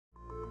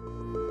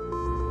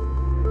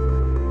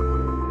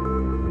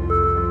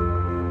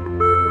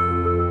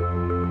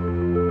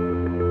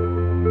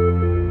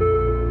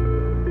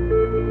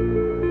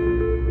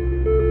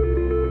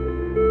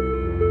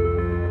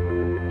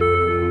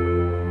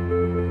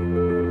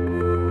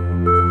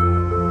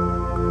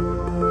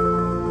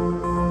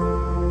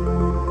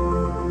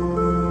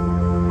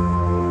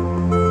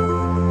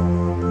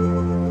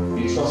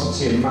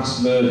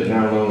mass murder,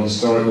 now known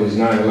historically as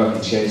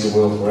 9/11, changed the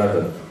world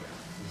forever.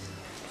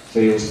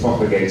 Fear was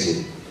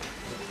propagated,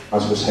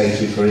 as was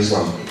hatred for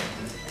Islam.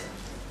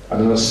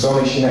 And an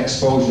astonishing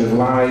exposure of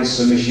lies,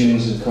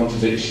 submissions and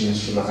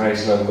contradictions from the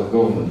highest level of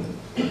government,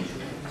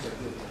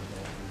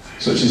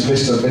 such as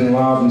Mr. Bin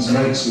Laden's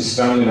mates with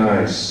Stanley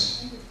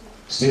knives,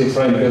 steel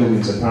frame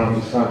buildings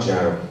apparently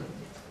fragile,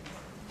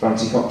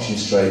 frantic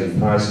options trading,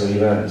 price of the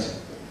event,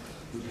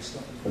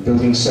 and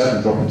Building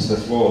 7 dropping to the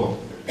floor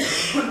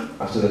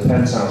after the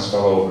penthouse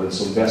fell over and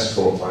some desk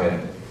caught fire.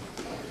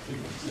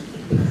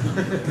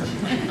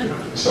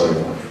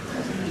 Sorry, Mark.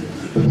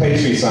 The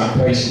Patriots Act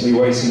patiently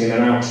waiting in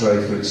an out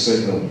tray for its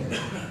signal,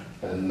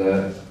 and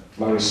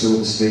Larry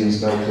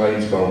Silverstein's no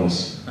claims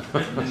bonus,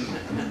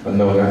 and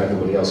no doubt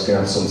everybody else can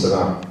add some to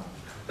that.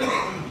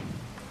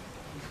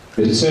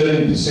 The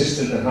determined,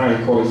 persistent and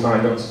highly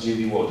qualified Dr.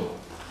 Judy Wood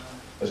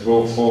has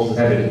brought forth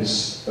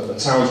evidence that the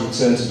towers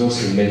returned to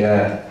dust in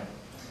mid-air,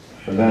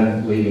 and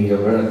then leaving a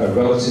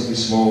relatively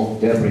small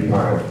debris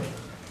pile.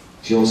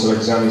 She also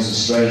examines the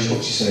strange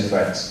Hutchison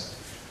effect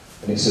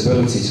and its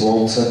ability to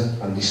alter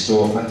and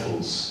distort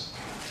metals.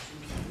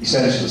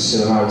 Essentially,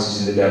 similarities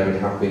in the debris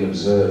have been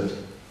observed.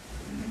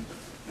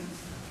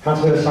 Have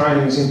her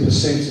findings in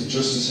pursuit of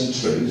justice and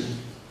truth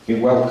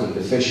been welcomed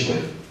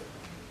officially?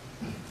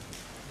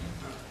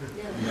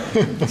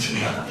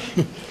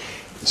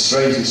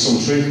 Strangely,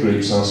 some truth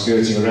groups are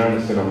skirting around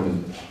the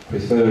phenomenon,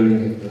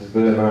 preferring the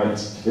thermite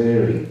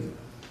theory.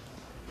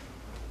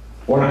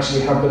 One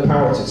actually had the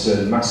power to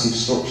turn massive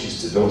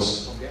structures to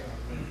dust.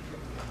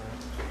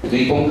 The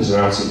debunkers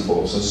are out in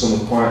force, and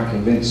some are quite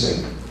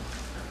convincing.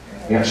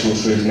 The actual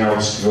truth now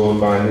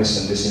obscured by mis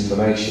and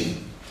disinformation.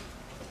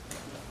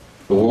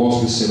 The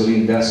wars with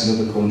civilian deaths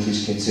in other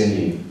countries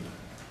continue,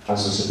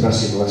 as the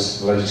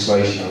suppressive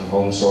legislation on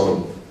home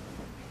soil.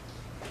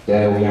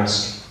 Dare we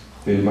ask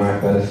who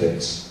might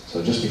benefit?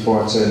 So just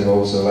before I turn it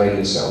over to the lady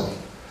herself,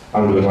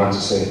 I would like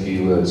to say a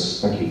few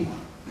words. Thank you.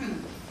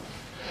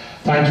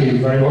 Thank you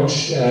very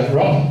much,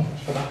 Rob,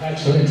 for that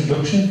excellent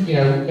introduction. You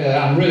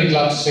know, I'm really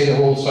glad to see the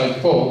hall so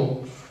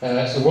full.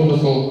 It's a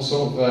wonderful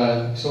sort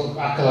of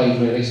accolade,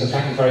 really. So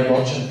thank you very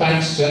much, and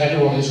thanks to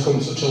everyone who's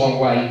come such a long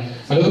way.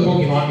 Another book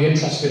you might be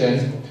interested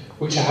in,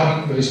 which I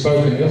haven't really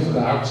spoken enough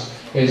about,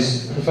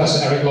 is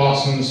Professor Eric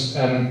Larson's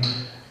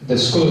The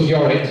Skull of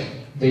Yorick,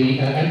 the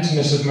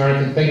emptiness of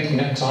American thinking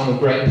at a time of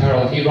great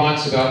peril. He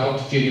writes about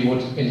Dr. Judy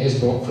Wood in his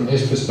book from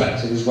his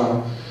perspective as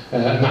well,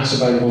 and that's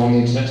available on the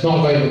internet. It's not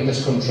available in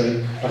this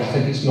country, but I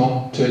think it's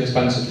not too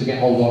expensive to get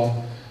hold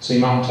of, so you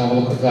might want to have a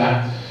look at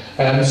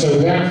that. So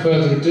without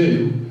further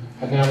ado,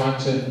 I'd now like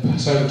to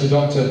pass over to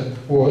Dr.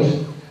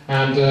 Wood,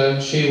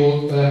 and she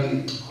will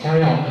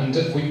carry on. And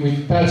we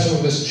prepared some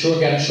of this short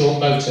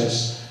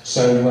notice,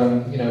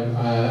 so you know,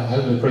 I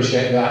hope you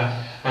appreciate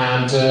that.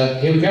 And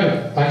here we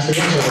go. Thanks very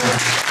much, everyone.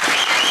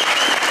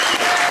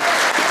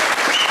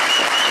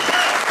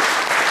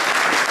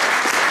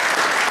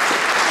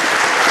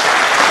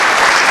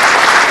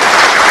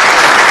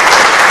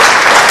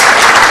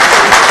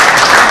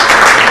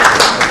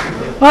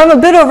 Well, I'm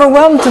a bit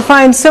overwhelmed to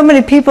find so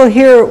many people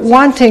here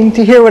wanting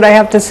to hear what I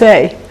have to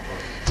say.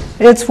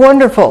 It's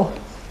wonderful.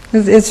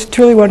 It's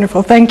truly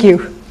wonderful. Thank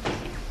you.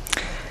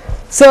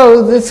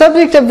 So, the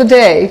subject of the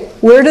day,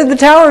 where did the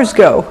towers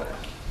go?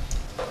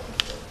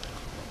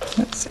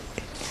 Let's see.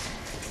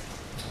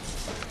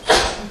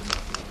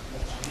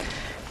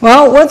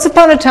 Well, once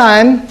upon a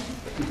time,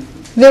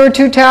 there were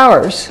two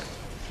towers.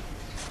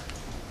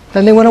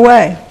 Then they went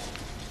away.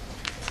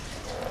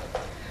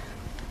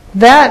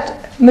 That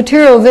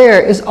material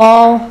there is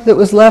all that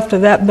was left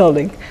of that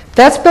building.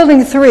 That's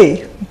building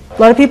 3. A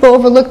lot of people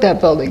overlook that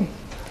building.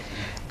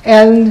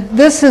 And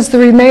this is the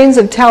remains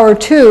of Tower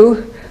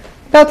 2,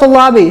 about the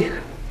lobby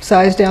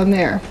size down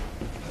there.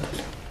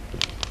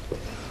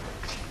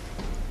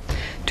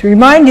 To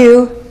remind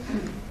you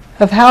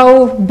of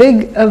how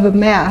big of a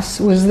mass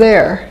was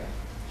there.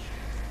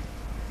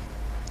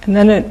 And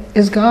then it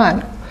is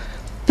gone.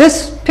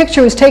 This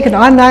picture was taken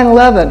on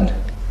 9/11.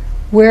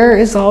 Where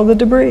is all the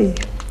debris?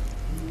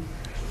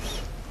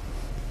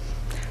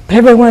 But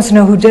everybody wants to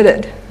know who did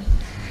it.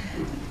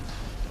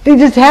 They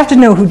just have to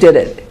know who did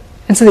it.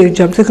 And so they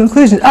jump to the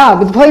conclusion,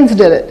 but the planes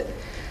did it.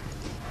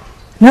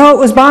 No, it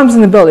was bombs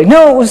in the building.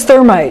 No, it was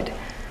thermite.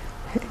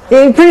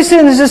 And pretty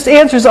soon there's just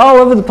answers all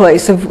over the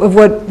place of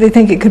what they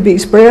think it could be.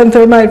 Spray on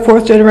thermite,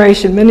 4th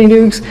generation, mini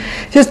nukes.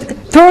 Just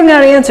throwing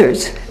out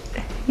answers.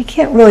 You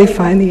can't really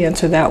find the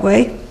answer that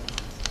way.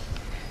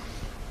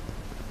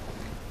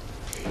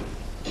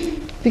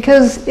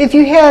 Because if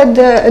you had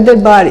a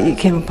dead body you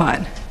came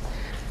upon,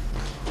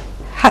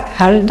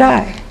 how did it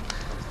die?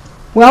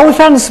 Well, we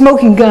found a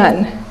smoking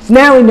gun.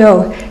 Now we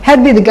know it had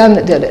to be the gun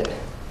that did it.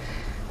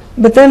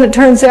 But then it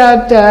turns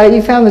out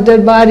you found the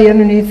dead body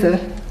underneath the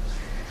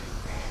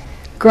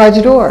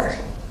garage door.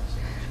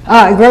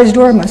 The garage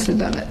door must have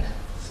done it.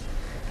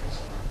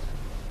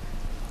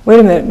 Wait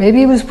a minute, maybe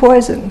he was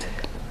poisoned.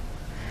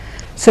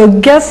 So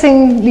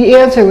guessing the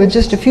answer with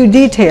just a few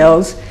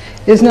details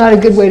is not a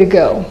good way to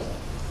go.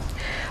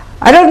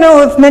 I don't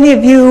know if many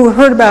of you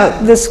heard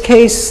about this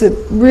case that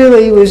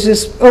really was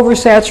just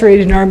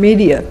oversaturated in our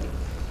media.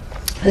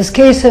 This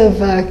case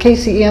of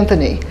Casey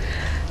Anthony,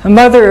 a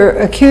mother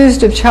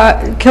accused of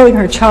killing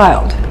her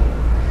child,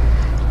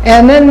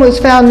 and then was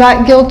found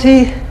not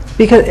guilty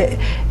because,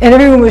 and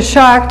everyone was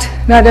shocked,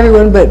 not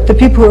everyone, but the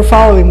people who were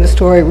following the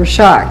story were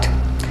shocked.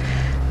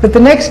 But the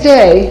next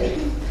day,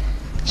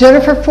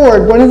 Jennifer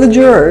Ford, one of the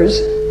jurors,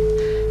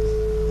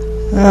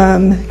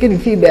 getting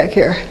feedback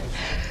here,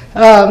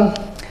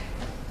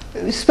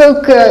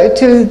 spoke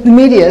to the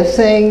media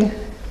saying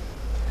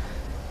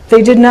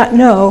they did not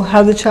know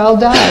how the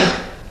child died.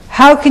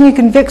 How can you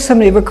convict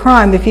somebody of a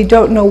crime if you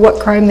don't know what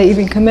crime they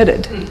even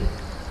committed?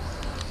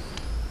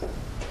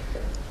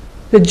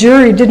 The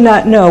jury did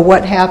not know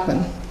what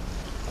happened.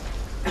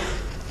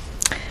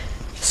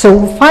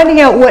 So finding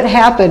out what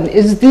happened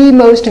is the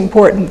most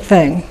important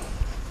thing.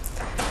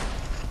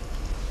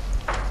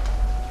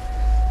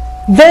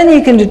 Then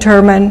you can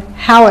determine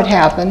how it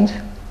happened,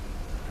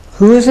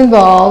 who is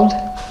involved,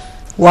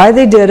 why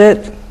they did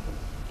it.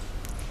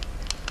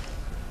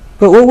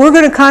 But what we're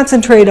going to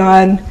concentrate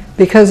on,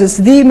 because it's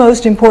the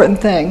most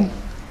important thing,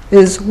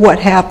 is what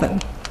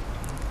happened.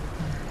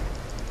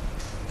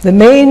 The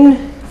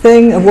main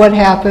thing of what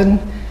happened,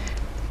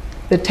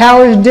 the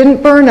towers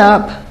didn't burn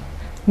up,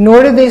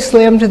 nor did they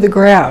slam to the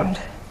ground.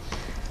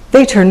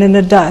 They turned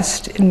into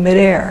dust in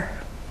midair.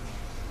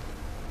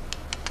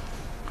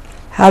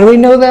 How do we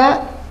know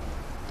that?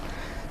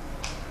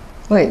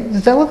 Wait,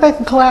 does that look like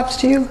a collapse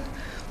to you?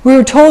 We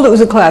were told it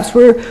was a collapse.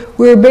 We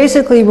were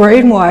basically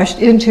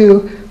brainwashed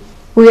into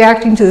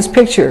reacting to this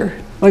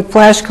picture, like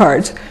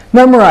flashcards.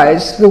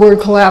 Memorize the word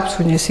collapse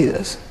when you see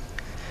this.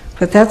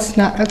 But that's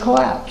not a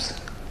collapse.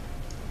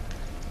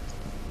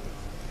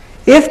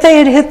 If they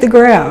had hit the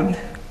ground,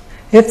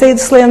 if they had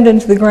slammed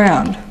into the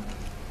ground,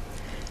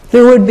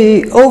 there would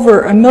be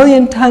over 1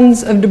 million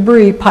tons of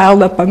debris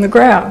piled up on the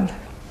ground.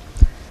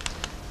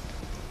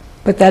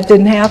 But that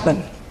didn't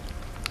happen.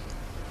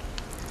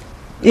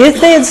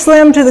 If they had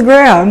slammed to the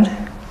ground,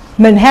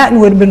 Manhattan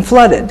would have been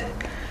flooded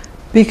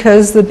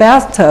because the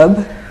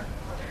bathtub,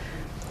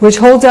 which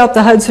holds out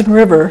the Hudson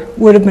River,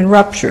 would have been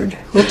ruptured.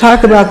 We'll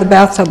talk about the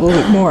bathtub a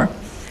little bit more.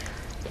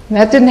 And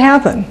that didn't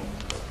happen.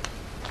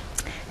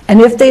 And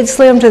if they'd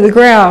slammed to the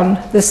ground,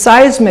 the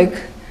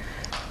seismic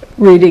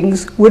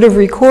readings would have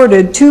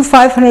recorded 2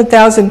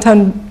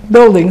 500,000-ton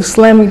buildings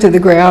slamming to the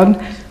ground,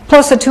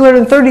 plus a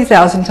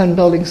 230,000-ton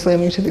building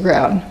slamming to the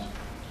ground.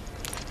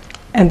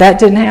 And that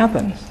didn't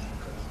happen.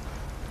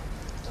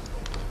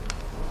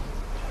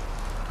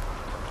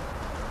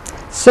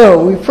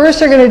 So we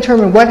first are going to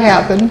determine what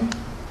happened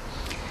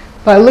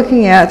by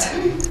looking at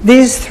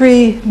these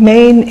 3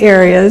 main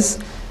areas,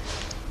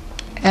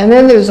 and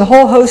then there's a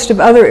whole host of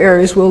other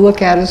areas we'll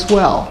look at as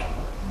well.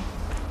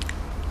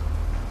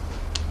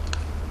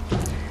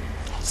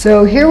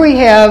 So here we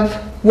have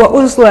what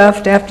was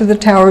left after the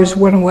towers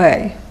went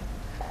away.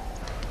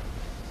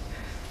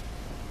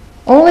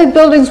 Only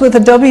buildings with a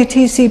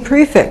WTC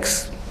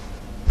prefix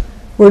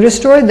were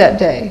destroyed that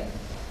day.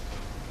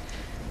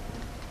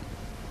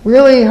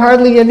 Really,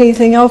 hardly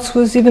anything else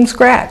was even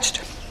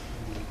scratched.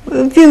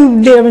 A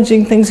few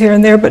damaging things here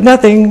and there, but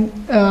nothing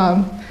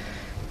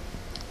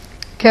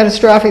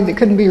catastrophic that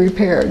couldn't be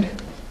repaired.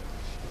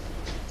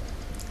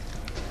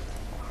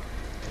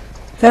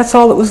 That's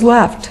all that was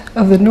left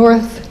of the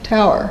North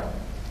Tower.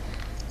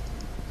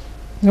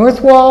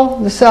 North wall,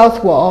 the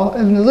south wall,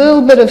 and a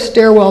little bit of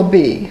stairwell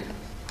B.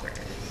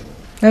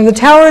 Now the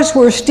towers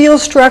were steel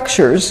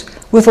structures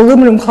with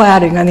aluminum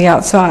cladding on the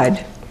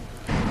outside.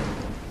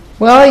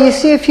 Well, you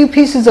see a few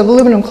pieces of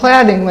aluminum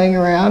cladding laying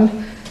around.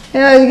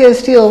 You get a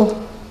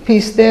steel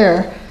piece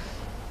there.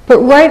 But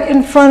right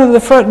in front of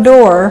the front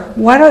door,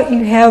 why don't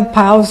you have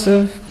piles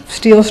of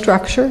steel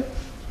structure?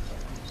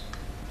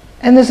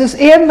 And there's this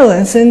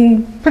ambulance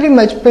in pretty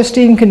much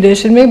pristine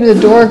condition. Maybe the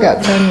door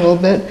got done a little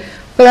bit.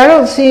 But I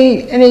don't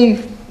see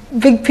any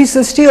big piece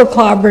of steel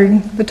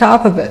clobbering the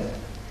top of it.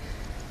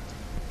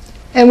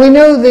 And we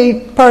know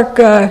the park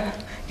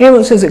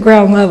ambulance is at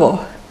ground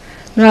level,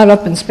 not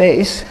up in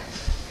space.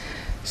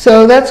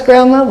 So that's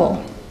ground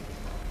level.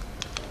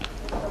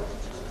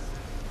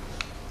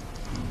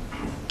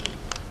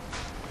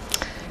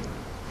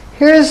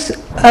 Here's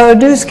a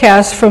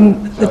newscast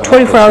from the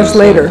 24 hours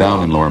later.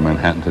 Down in Lower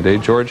Manhattan today,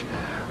 George.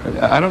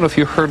 I don't know if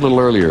you heard a little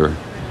earlier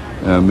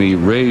me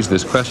raise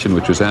this question,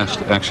 which was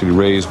actually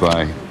raised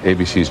by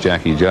ABC's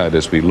Jackie Judd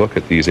as we look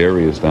at these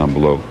areas down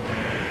below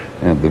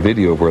and the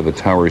video of where the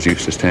towers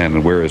used to stand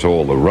and where is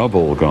all the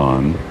rubble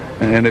gone.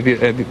 And have you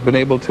been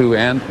able to,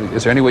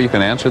 is there any way you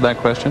can answer that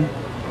question?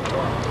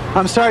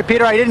 I'm sorry,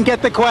 Peter, I didn't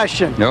get the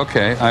question.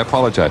 Okay, I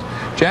apologize.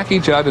 Jackie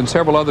Judd and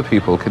several other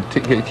people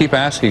keep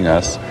asking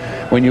us,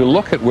 when you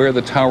look at where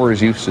the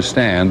towers used to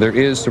stand, there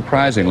is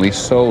surprisingly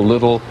so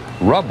little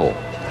rubble.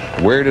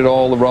 Where did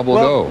all the rubble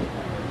go?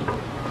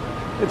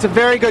 It's a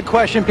very good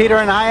question, Peter,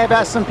 and I have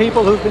asked some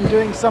people who've been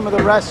doing some of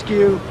the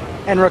rescue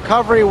and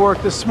recovery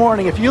work this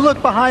morning. If you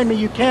look behind me,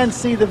 you can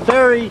see the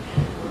very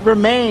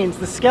remains,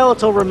 the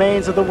skeletal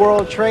remains of the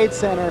World Trade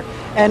Center.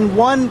 And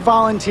one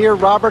volunteer,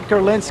 Robert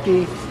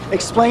Gerlinski,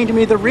 explained to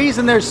me the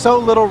reason there's so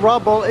little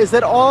rubble is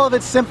that all of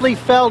it simply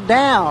fell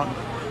down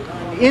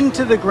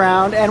into the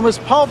ground and was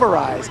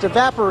pulverized,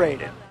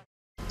 evaporated.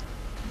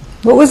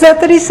 What was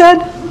that he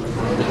said?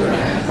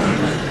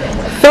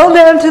 Fell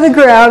down to the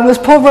ground, was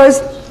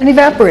pulverized, and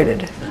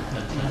evaporated.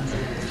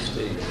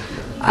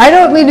 I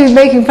don't mean to be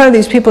making fun of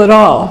these people at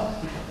all.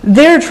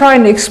 They're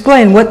trying to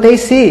explain what they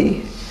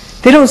see.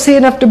 They don't see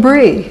enough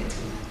debris.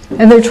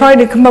 And they're trying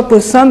to come up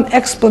with some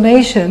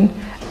explanation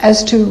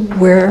as to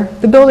where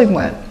the building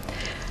went.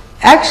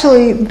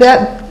 Actually,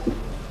 that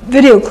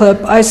video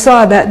clip I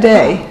saw that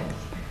day,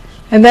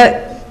 and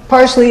that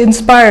partially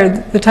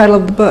inspired the title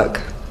of the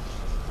book.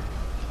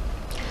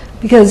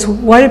 Because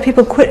why did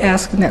people quit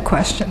asking that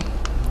question?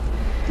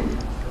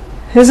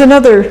 Here's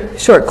another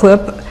short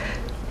clip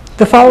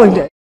the following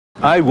day.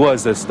 I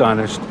was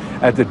astonished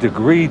at the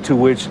degree to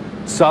which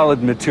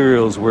solid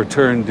materials were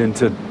turned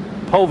into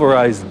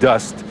pulverized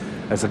dust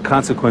as a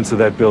consequence of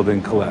that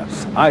building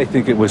collapse. I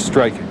think it was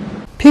striking.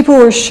 People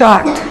were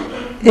shocked.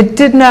 It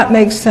did not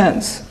make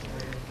sense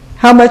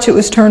how much it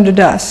was turned to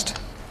dust.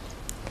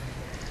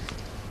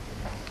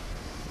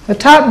 The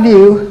top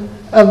view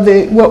of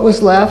what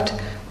was left,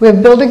 we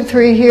have Building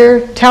 3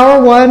 here,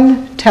 Tower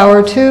 1,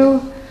 Tower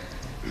 2.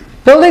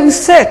 Building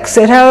 6,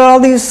 it had all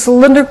these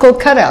cylindrical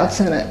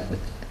cutouts in it.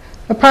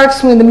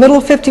 Approximately the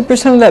middle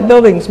 50% of that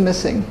building's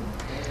missing.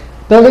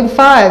 Building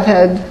 5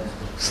 had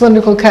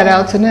cylindrical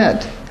cutouts in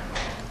it.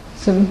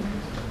 Some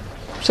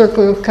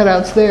circular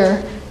cutouts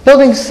there.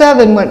 Building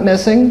 7 went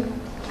missing.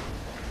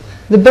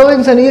 The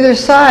buildings on either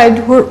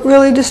side weren't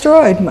really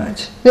destroyed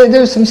much. There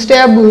were some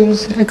stab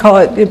wounds, I call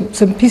it,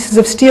 some pieces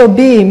of steel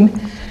beam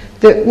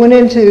that went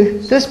into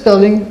this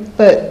building,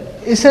 but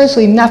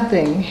essentially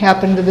nothing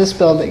happened to this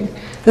building.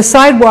 The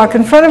sidewalk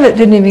in front of it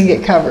didn't even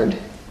get covered.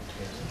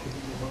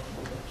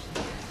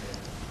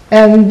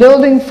 And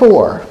Building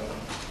 4,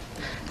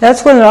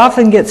 that's when it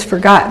often gets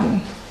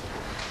forgotten.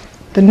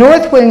 The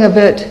north wing of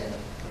it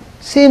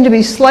seemed to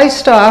be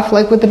sliced off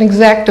like with an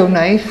X-Acto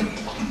knife,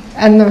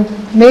 and the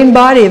main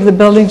body of the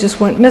building just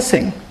went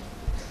missing.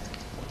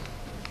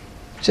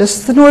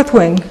 Just the north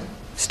wing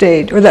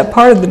stayed, or that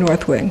part of the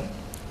north wing.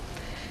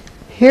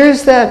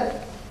 Here's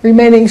that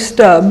remaining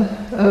stub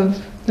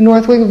of the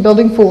north wing of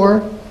Building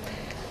 4,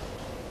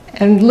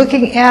 and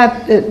looking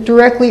at it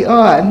directly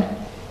on,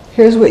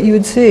 here's what you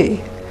would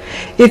see.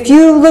 If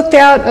you looked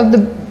out of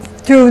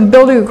through the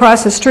building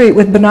across the street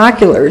with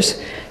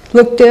binoculars,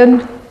 looked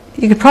in,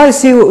 you could probably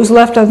see what was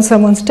left on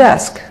someone's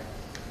desk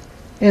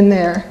in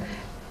there.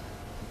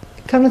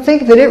 Come to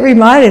think of it, it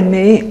reminded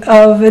me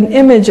of an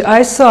image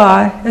I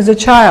saw as a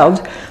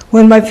child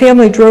when my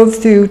family drove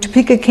through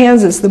Topeka,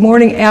 Kansas the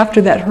morning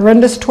after that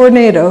horrendous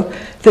tornado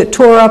that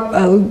tore up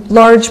a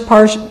large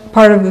part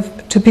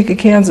of Topeka,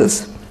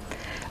 Kansas.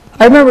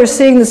 I remember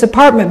seeing this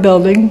apartment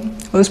building,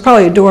 it was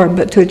probably a dorm,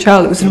 but to a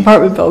child it was an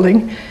apartment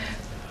building,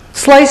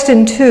 sliced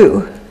in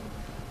two.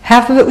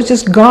 Half of it was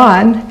just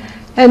gone,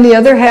 and the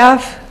other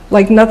half,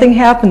 like nothing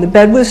happened. The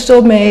bed was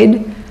still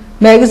made,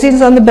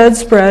 magazines on the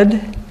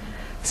bedspread,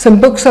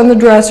 some books on the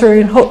dresser,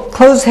 and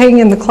clothes hanging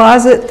in the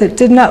closet that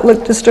did not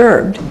look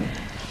disturbed.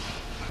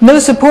 No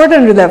support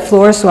under that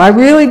floor, so I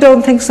really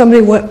don't think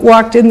somebody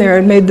walked in there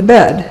and made the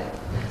bed.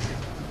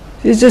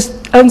 It was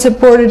just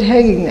unsupported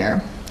hanging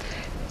there.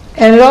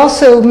 And it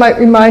also might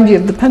remind you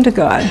of the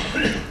Pentagon.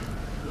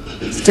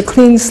 It's a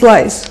clean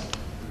slice.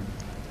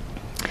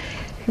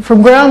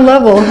 From ground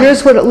level,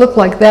 here's what it looked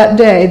like that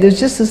day. There's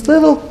just this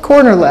little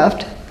corner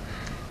left.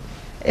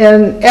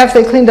 And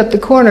after they cleaned up the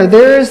corner,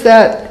 there's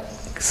that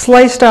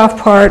sliced off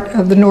part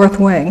of the north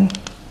wing.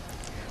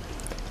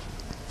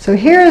 So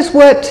here's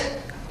what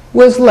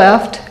was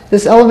left,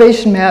 this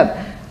elevation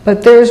map,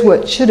 but there's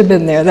what should have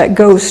been there, that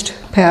ghost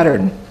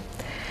pattern.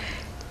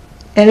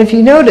 And if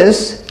you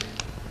notice,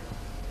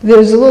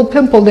 there's a little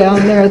pimple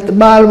down there at the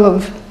bottom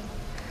of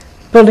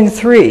Building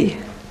 3.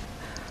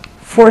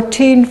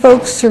 14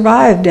 folks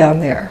survived down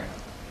there.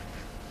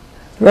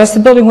 The rest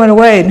of the building went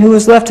away, and who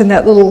was left in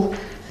that little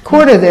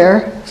corner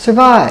there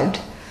survived.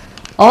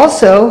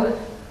 Also,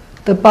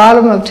 the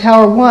bottom of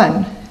Tower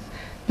 1,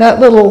 that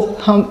little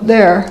hump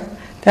there,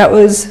 that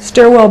was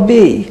stairwell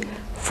B.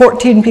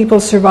 14 people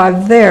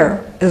survived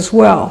there as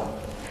well.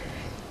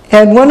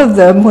 And one of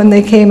them, when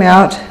they came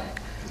out,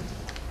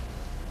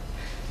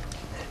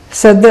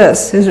 said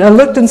this. I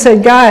looked and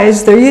said,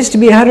 guys, there used to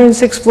be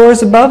 106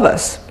 floors above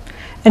us,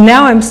 and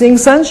now I'm seeing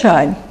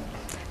sunshine.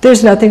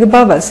 There's nothing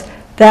above us.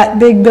 That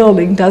big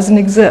building doesn't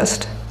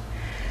exist.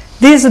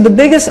 These are the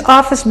biggest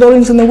office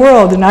buildings in the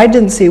world, and I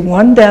didn't see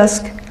one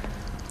desk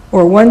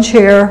or one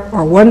chair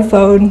or one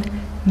phone,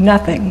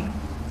 nothing.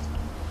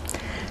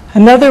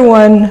 Another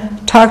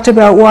one talked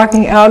about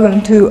walking out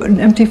onto an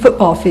empty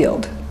football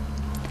field.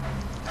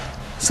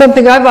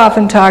 Something I've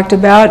often talked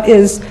about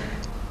is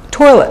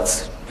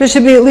toilets. There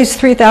should be at least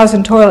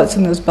 3,000 toilets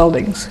in those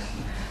buildings.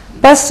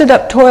 Busted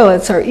up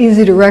toilets are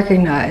easy to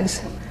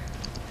recognize.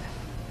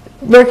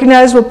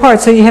 Recognizable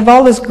parts. So you have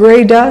all this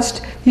gray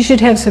dust, you should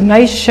have some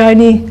nice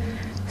shiny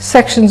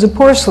sections of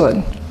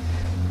porcelain.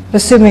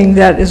 assuming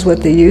that is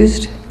what they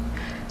used.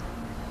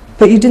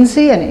 But you didn't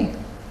see any.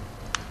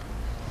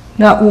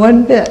 Not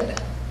one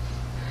bit.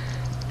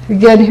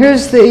 Again,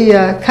 here's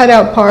the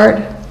cutout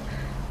part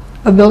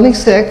of Building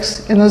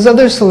 6 and those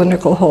other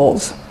cylindrical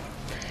holes.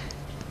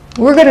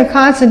 We're going to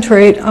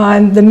concentrate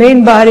on the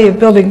main body of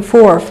Building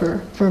 4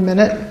 for a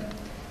minute,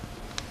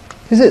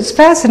 because it's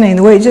fascinating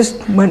the way it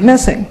just went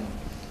missing.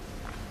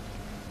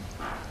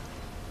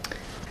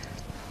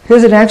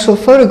 Here's an actual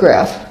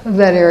photograph of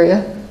that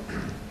area.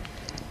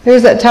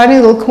 There's that tiny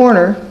little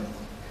corner,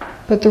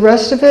 but the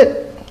rest of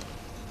it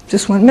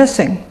just went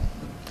missing.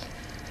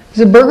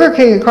 There's a Burger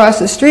King across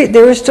the street.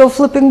 They were still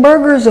flipping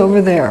burgers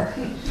over there,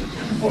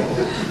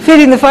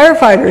 feeding the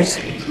firefighters.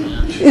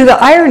 The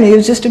irony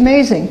is just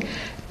amazing.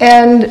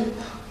 And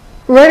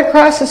right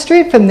across the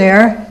street from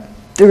there,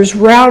 there's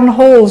round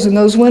holes in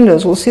those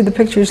windows. We'll see the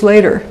pictures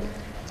later.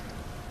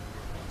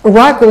 A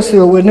rock goes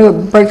through a window,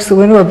 it breaks the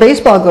window, or a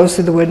baseball goes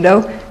through the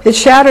window, it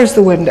shatters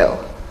the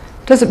window.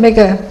 Doesn't make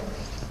a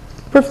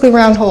perfectly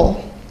round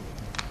hole.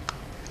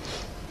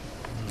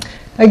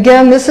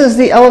 Again, this is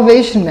the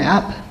elevation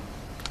map.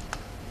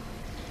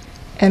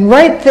 And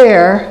right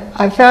there,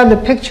 I found a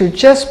picture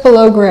just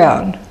below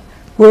ground,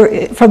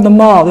 from the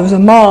mall. There was a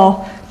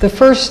mall, the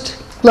first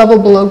level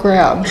below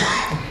ground.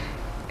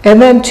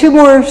 And then 2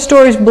 more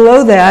stories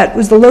below that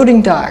was the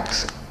loading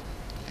docks.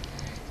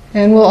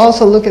 And we'll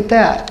also look at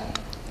that.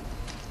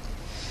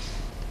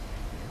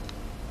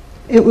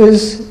 It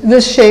was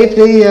this shape,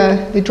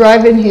 the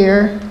drive in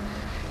here,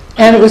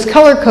 and it was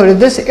color coded.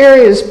 This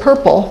area is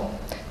purple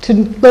to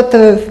let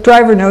the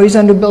driver know he's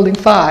under Building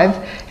 5,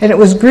 and it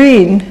was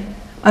green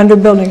under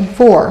Building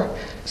 4,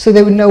 so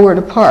they would know where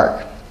to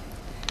park.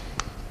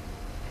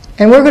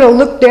 And we're going to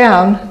look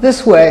down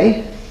this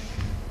way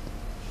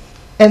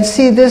and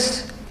see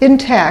this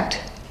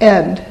intact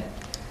end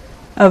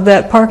of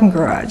that parking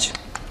garage.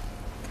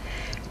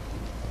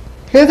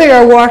 Here they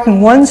are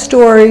walking 1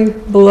 story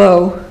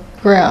below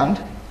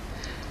ground.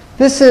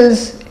 This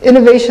is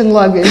Innovation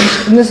luggage,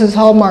 and this is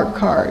Hallmark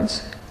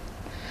cards.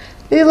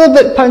 A little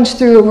bit punched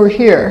through over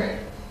here,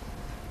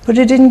 but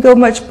it didn't go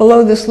much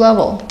below this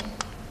level.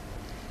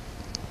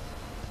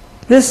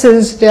 This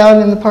is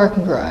down in the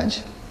parking garage.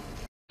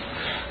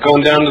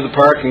 Going down to the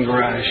parking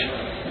garage.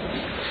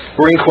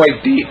 We're in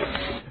quite deep.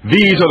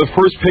 These are the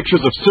first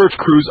pictures of search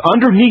crews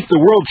underneath the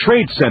World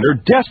Trade Center,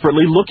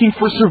 desperately looking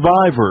for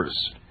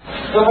survivors.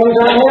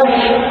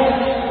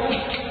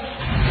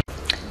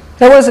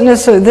 That wasn't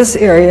necessarily this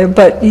area,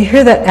 but you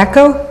hear that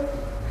echo?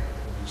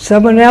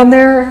 Someone down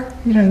there,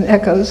 you know, the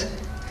echoes.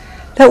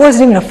 That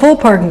wasn't even a full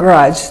parking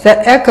garage.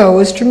 That echo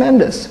was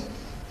tremendous.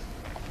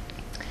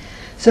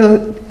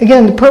 So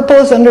again, the purple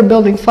is under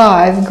Building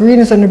 5, green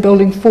is under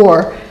Building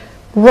 4.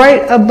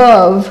 Right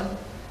above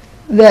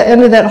the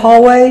end of that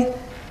hallway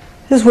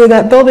is where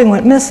that building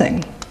went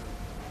missing.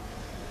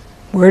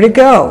 Where'd it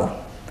go?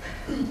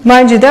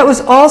 Mind you, that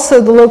was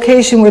also the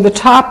location where the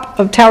top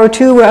of Tower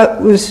 2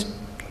 was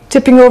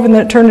tipping over and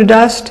then it turned to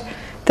dust.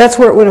 That's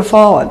where it would have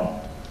fallen.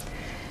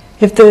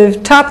 If the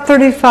top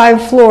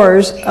 35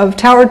 floors of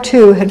Tower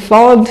 2 had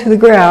fallen to the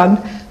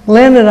ground,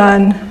 landed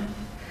on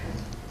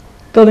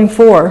Building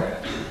 4,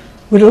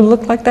 would it have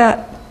looked like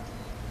that?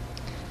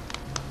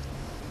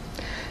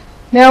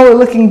 Now we're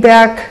looking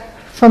back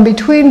from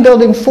between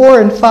Building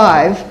 4 and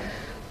 5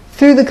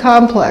 through the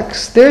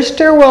complex. There's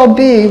Stairwell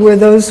B where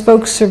those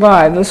folks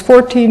survived, those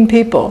 14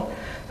 people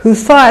who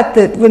thought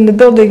that when the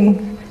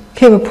building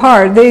came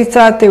apart, they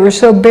thought they were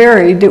so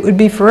buried it would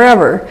be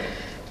forever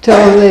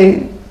till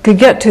they could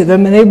get to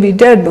them and they'd be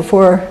dead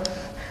before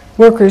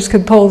workers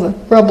could pull the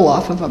rubble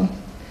off of them.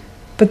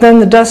 But then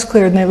the dust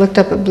cleared and they looked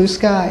up at blue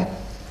sky.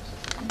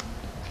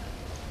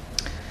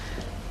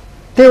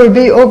 There would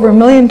be over 1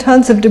 million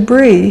tons of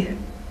debris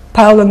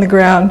piled on the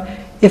ground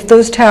if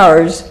those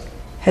towers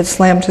had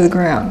slammed to the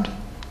ground.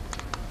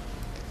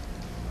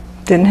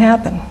 Didn't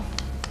happen.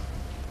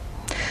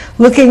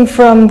 Looking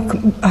from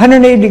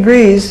 180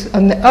 degrees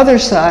on the other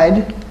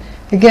side,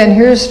 again,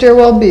 here's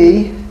Stairwell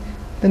B,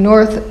 the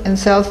north and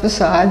south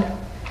facade.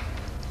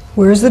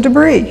 Where's the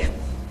debris?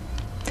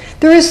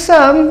 There is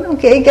some,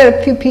 okay, you got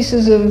a few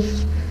pieces of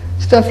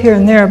stuff here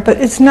and there, but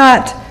it's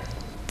not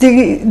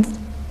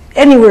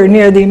anywhere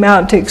near the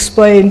amount to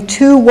explain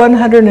 2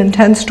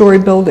 110-story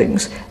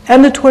buildings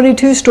and a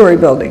 22-story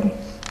building.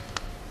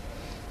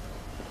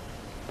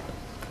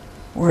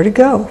 Where'd it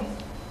go?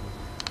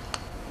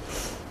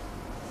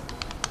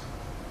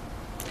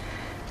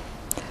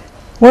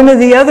 One of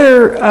the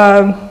other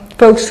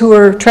folks who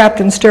were trapped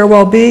in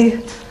Stairwell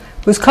B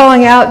was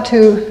calling out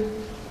to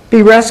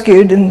be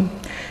rescued and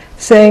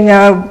saying,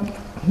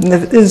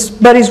 his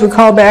buddies would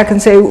call back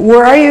and say,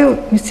 where are you?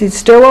 He said,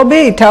 Stairwell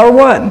B, Tower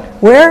 1.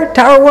 Where?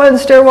 Tower 1,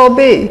 Stairwell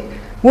B.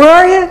 Where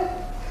are you?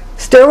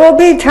 Stairwell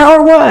B,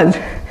 Tower 1.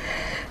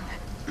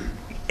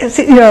 It's,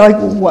 you know, like,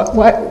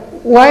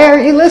 why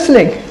aren't you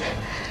listening?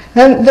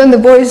 And then the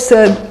voice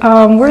said,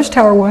 where's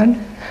Tower 1?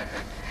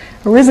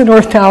 Or where's the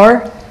North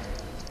Tower?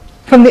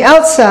 From the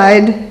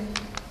outside,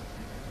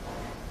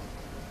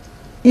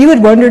 you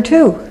would wonder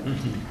too.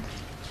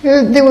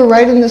 They were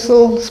right in this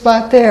little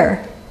spot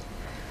there.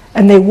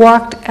 And they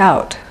walked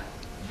out.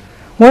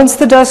 Once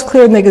the dust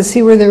cleared and they could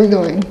see where they were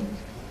going.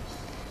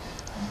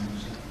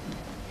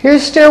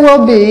 Here's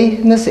stairwell B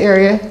in this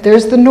area.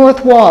 There's the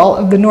north wall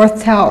of the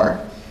north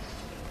tower.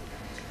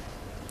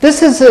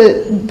 This is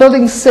a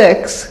building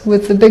 6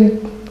 with the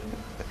big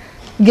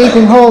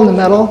gaping hole in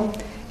the middle.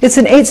 It's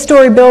an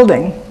 8-story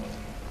building.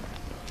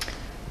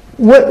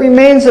 What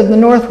remains of the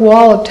north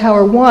wall of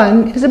Tower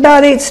 1 is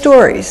about 8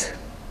 stories.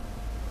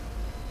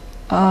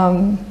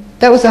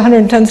 That was a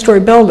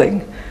 110-story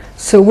building.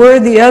 So we're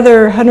the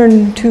other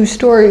 102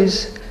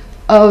 stories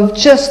of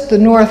just the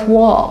north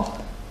wall,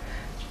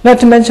 not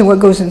to mention what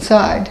goes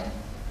inside.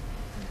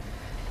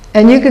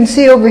 And you can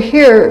see over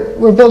here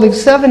where Building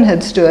 7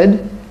 had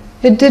stood,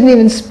 it didn't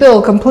even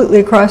spill completely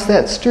across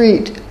that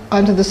street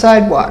onto the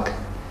sidewalk.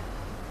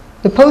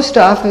 The post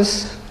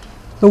office,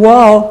 the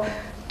wall,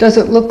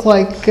 doesn't look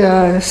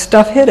like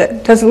stuff hit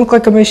it. Doesn't look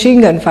like a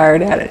machine gun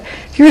fired at it.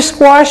 If you're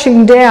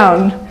squashing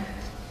down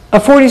a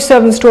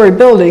 47-story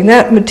building,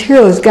 that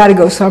material has got to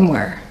go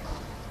somewhere.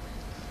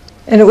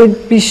 And it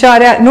would be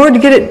shot at. In order to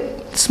get it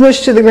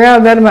smushed to the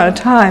ground that amount of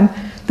time,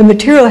 the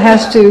material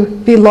has to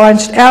be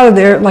launched out of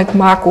there like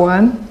Mach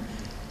 1.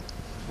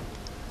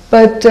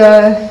 But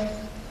that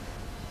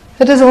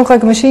doesn't look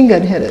like a machine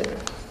gun hit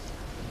it.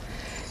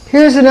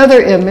 Here's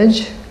another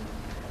image.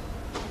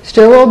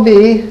 Stairwell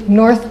B,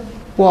 north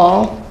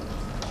wall.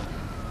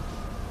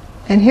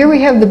 And here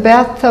we have the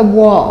bathtub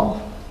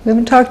wall. We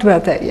haven't talked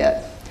about that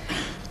yet.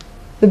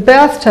 The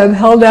bathtub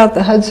held out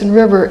the Hudson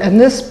River, and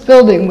this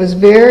building was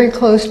very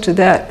close to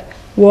that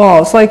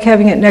wall. It's like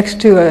having it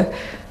next to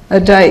a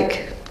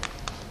dike.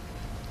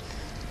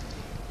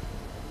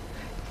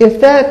 If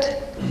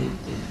that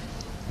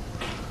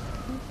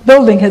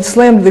building had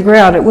slammed to the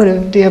ground, it would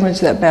have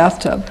damaged that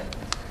bathtub,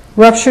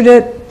 ruptured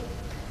it,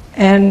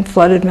 and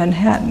flooded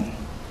Manhattan.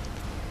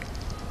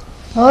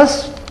 Well,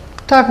 let's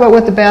talk about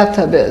what the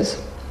bathtub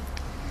is.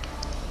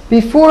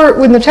 Before,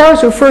 when the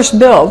towers were first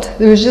built,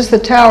 there was just the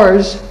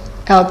towers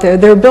out there.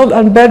 They were built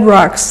on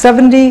bedrock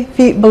 70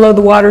 feet below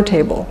the water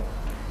table.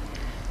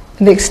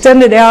 And they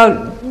extended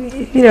out,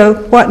 you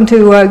know, wanting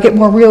to get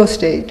more real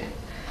estate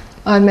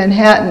on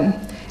Manhattan.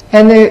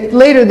 And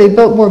later they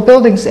built more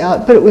buildings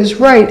out, but it was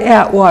right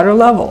at water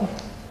level.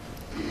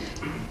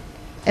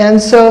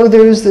 And so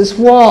there was this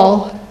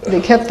wall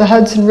that kept the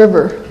Hudson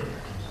River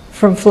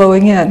from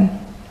flowing in.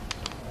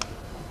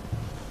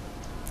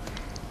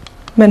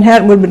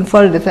 Manhattan would have been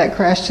flooded if that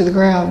crashed to the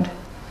ground.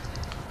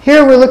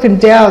 Here we're looking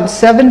down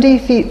 70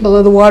 feet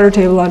below the water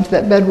table onto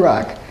that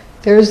bedrock.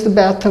 There's the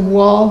bathtub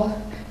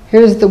wall.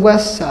 Here's the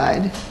west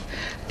side.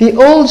 The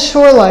old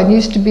shoreline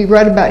used to be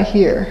right about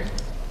here.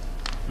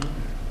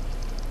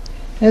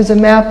 There's a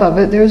map of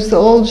it. There's the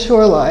old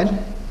shoreline.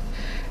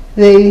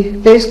 They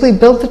basically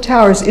built the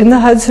towers in the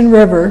Hudson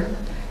River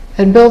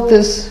and built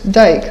this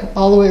dike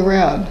all the way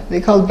around. They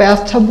call it the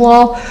bathtub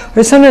wall,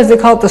 or sometimes they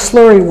call it the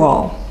slurry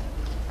wall.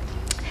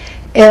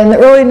 In the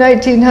early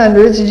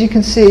 1900s, as you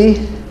can see,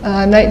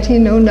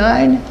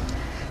 1909,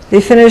 they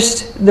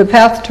finished the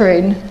PATH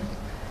train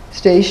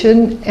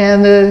station,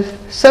 and the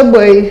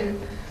subway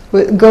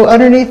would go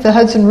underneath the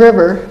Hudson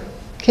River,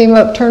 came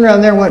up, turned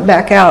around there, and went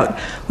back out.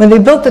 When they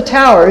built the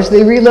towers,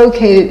 they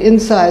relocated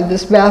inside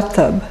this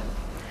bathtub.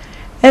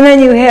 And then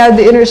you had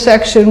the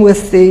intersection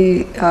with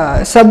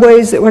the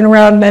subways that went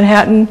around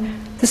Manhattan.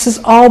 This is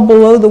all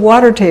below the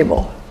water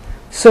table.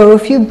 So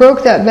if you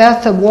broke that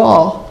bathtub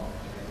wall,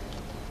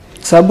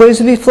 subways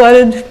would be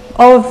flooded,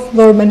 all of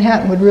lower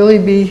Manhattan would really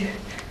be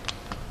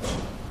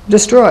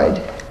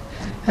destroyed.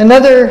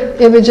 Another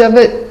image of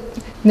it,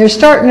 and they're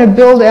starting to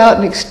build out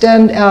and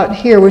extend out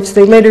here, which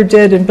they later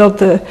did and built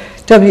the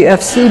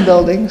WFC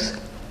buildings.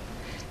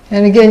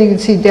 And again, you can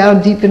see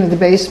down deep into the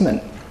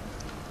basement.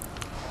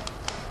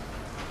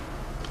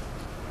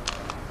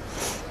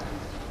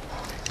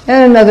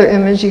 And another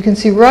image, you can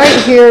see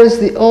right here is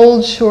the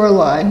old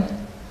shoreline,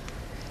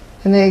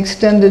 and they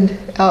extended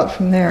out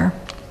from there.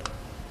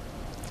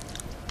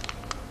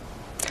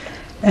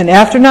 And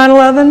after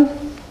 9/11,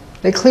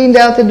 they cleaned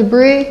out the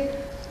debris.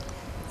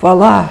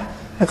 Voila,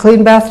 a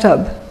clean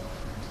bathtub.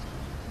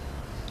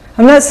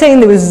 I'm not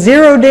saying there was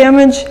zero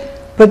damage,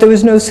 but there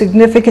was no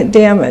significant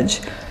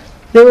damage.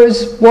 There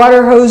was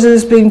water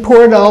hoses being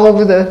poured all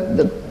over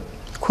the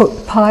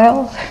quote,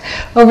 pile,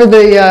 over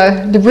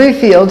the debris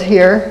field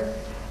here,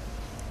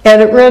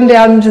 and it ran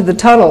down into the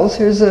tunnels.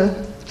 Here's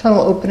a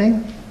tunnel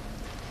opening.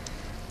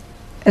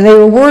 And they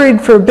were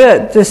worried for a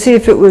bit to see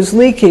if it was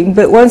leaking,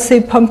 but once they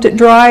pumped it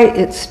dry,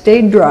 it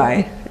stayed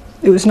dry.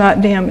 It was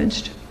not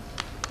damaged.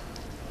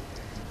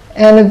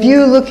 And a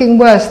view looking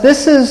west.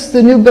 This is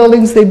the new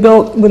buildings they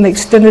built when they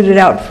extended it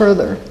out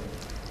further.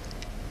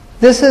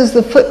 This is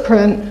the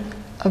footprint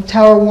of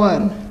Tower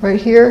 1, right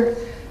here,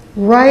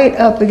 right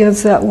up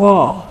against that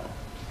wall.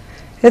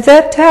 If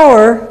that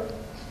tower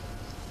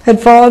had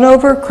fallen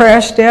over,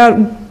 crashed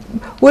down,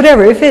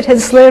 whatever, if it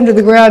had slammed to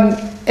the ground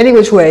any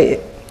which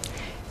way,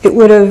 it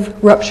would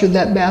have ruptured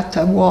that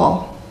bathtub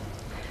wall.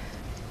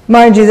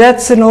 Mind you,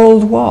 that's an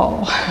old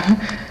wall.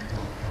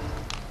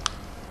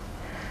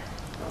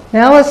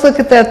 Now let's look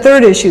at that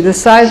third issue, the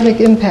seismic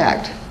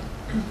impact.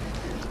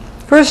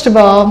 First of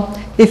all,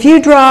 if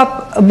you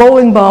drop a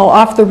bowling ball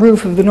off the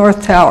roof of the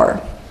North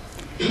Tower,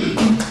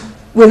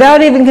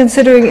 without even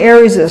considering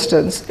air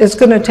resistance, it's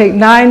going to take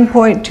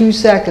 9.2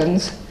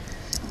 seconds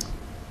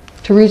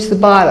to reach the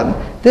bottom.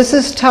 This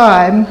is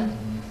time,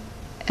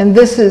 and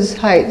this is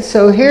height.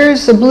 So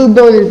here's a blue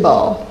billiard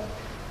ball.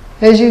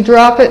 As you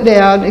drop it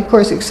down, of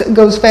course it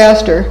goes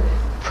faster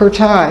per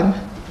time.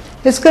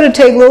 It's going to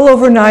take a little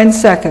over 9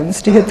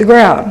 seconds to hit the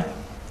ground.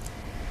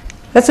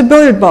 That's a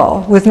billiard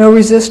ball with no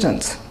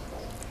resistance.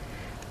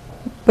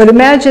 But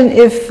imagine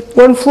if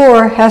one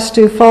floor has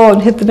to fall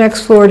and hit the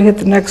next floor and hit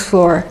the next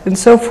floor and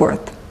so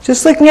forth.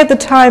 Just looking at the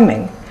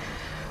timing.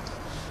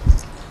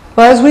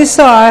 Well, as we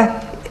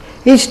saw,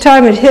 each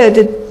time it hit,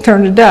 it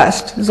turned to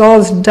dust. There's all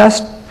this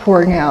dust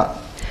pouring out.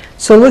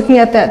 So looking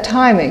at that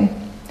timing,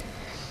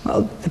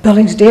 well, the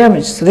building's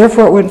damaged, so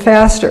therefore it went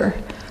faster.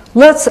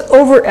 Let's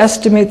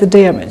overestimate the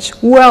damage,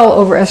 well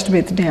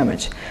overestimate the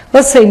damage.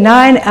 Let's say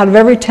 9 out of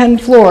every 10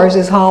 floors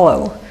is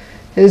hollow,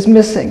 is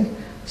missing.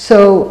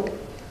 So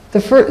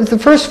the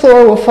first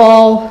floor will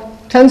fall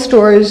 10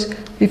 stories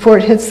before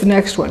it hits the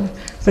next one.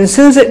 But as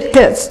soon as it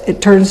hits,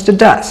 it turns to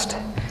dust.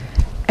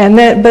 And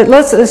then, but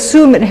let's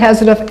assume it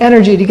has enough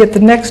energy to get the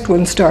next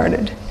one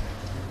started.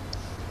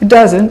 It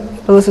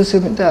doesn't, but let's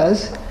assume it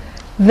does.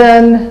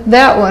 Then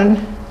that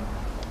one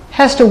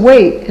has to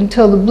wait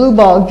until the blue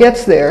ball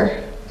gets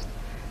there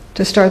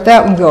to start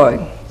that one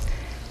going.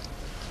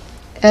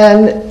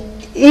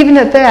 And even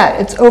at that,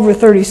 it's over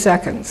 30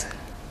 seconds.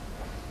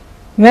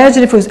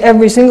 Imagine if it was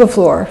every single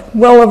floor,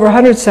 well over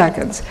 100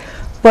 seconds.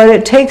 But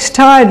it takes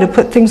time to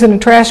put things in a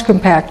trash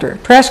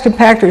compactor. Trash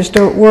compactors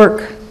don't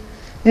work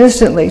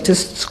instantly to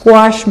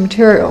squash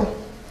material.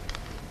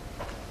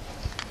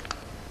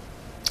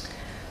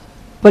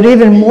 But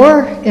even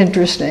more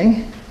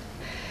interesting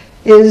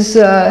is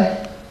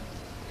the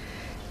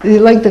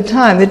length of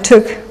time. It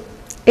took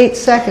 8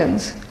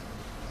 seconds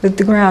that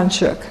the ground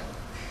shook.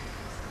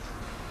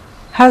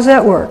 How does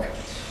that work?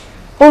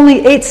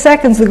 Only 8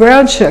 seconds the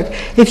ground shook.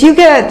 If you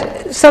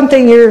get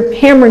something you're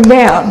hammering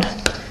down,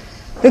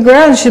 the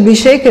ground should be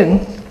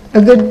shaken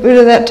a good bit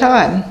of that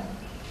time.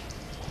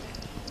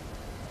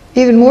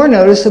 Even more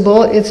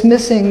noticeable, it's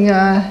missing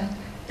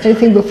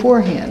anything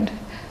beforehand.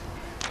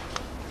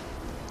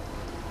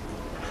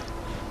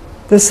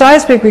 The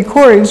seismic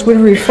recordings would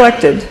have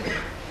reflected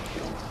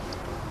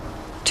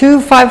 2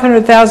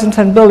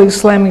 500,000-ton buildings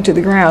slamming to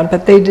the ground,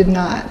 but they did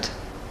not.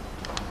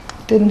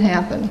 Didn't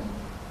happen.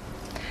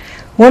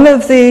 One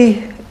of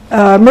the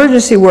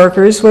emergency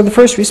workers, one of the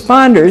first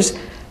responders,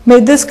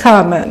 made this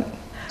comment: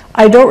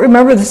 "I don't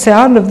remember the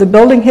sound of the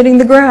building hitting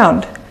the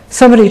ground.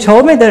 Somebody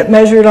told me that it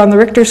measured on the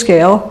Richter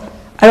scale.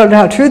 I don't know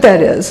how true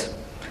that is.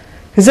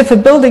 Because if a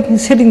building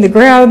is hitting the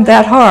ground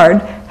that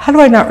hard, how do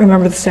I not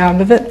remember the sound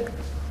of it?"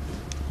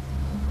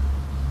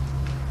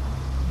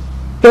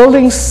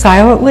 Buildings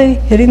silently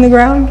hitting the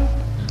ground?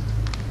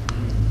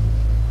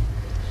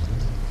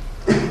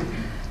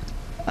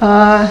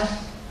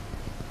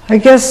 I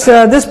guess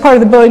this part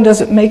of the building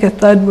doesn't make a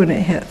thud when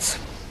it hits.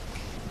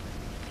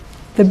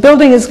 The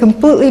building is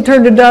completely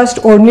turned to dust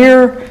or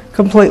near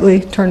completely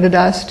turned to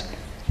dust.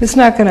 It's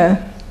not going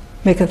to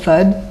make a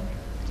thud.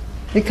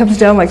 It comes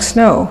down like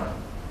snow.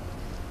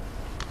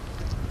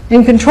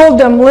 In controlled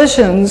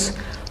demolitions,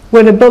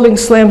 when a building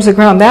slams the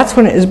ground, that's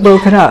when it is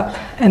broken up,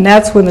 and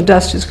that's when the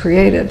dust is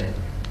created.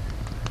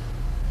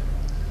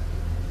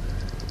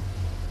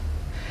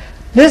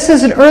 This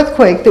is an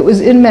earthquake that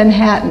was in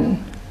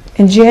Manhattan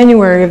in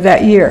January of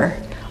that year,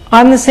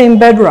 on the same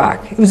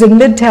bedrock. It was in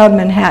Midtown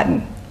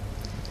Manhattan.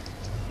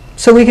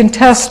 So we can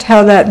test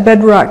how that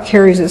bedrock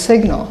carries a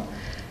signal.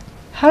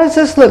 How does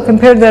this look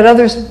compared to that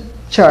other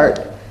chart?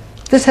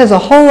 This has a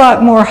whole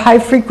lot more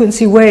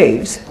high-frequency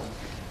waves,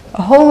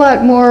 a whole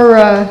lot more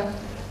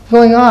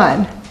going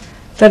on.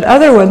 That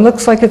other one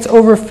looks like it's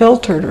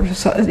over-filtered, or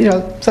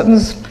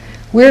something's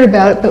weird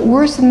about it, but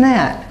worse than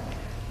that.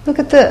 Look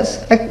at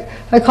this.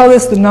 I call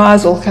this the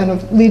nozzle, kind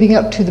of leading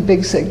up to the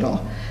big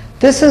signal.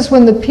 This is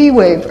when the P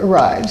wave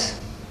arrives,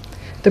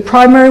 the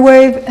primary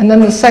wave and then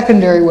the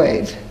secondary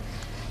wave.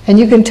 And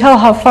you can tell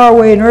how far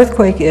away an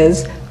earthquake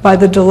is by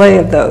the delay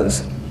of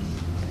those,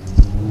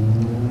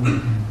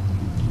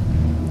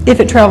 if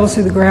it travels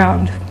through the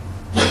ground.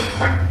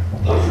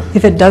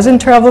 If it doesn't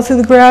travel through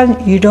the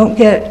ground, you don't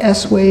get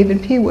S wave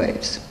and P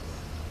waves.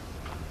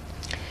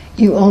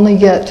 You only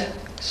get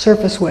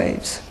surface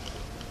waves.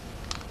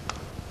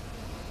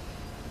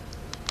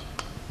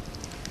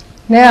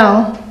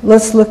 Now,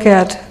 let's look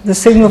at the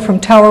signal from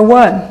Tower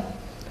 1.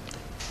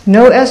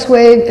 No S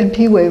wave and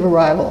P wave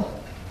arrival.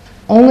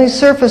 Only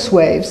surface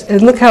waves,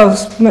 and look how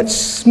much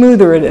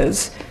smoother it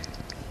is.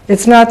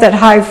 It's not that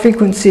high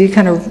frequency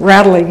kind of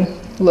rattling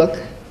look.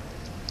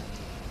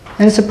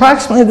 And it's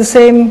approximately the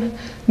same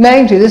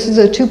magnitude. This is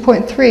a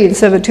 2.3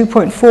 instead of a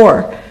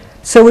 2.4.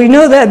 So we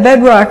know that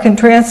bedrock can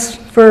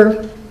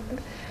transfer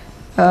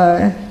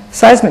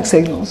seismic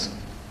signals.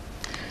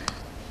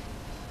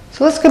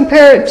 So let's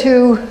compare it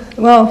to,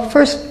 well,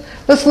 first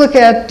let's look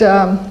at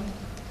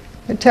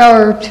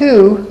Tower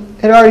 2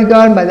 had already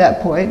gone by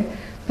that point,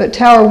 but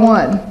Tower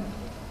 1,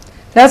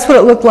 that's what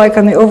it looked like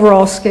on the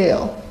overall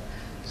scale.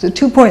 So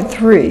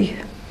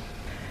 2.3.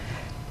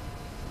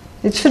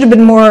 It should have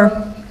been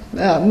more,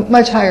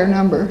 much higher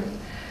number.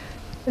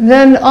 And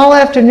then all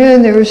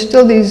afternoon there were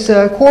still these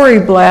quarry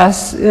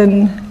blasts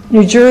in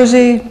New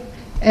Jersey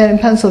and in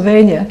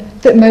Pennsylvania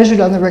that measured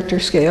on the Richter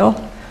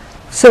scale.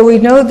 So we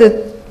know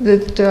that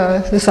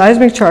the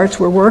seismic charts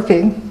were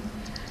working.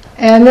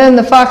 And then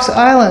the Fox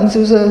Islands,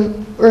 there was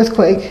an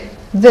earthquake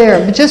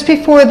there. But just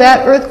before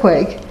that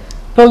earthquake,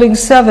 Building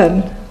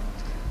 7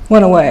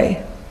 went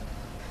away,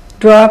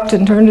 dropped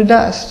and turned to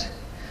dust,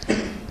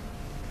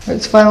 or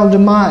its final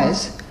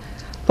demise.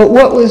 But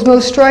what was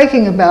most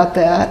striking about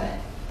that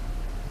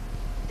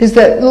is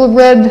that little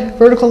red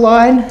vertical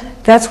line,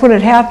 that's when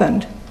it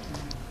happened.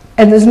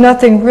 And there's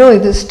nothing really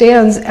that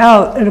stands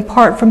out and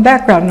apart from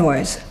background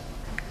noise.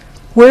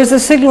 Where's the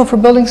signal for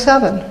Building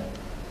 7?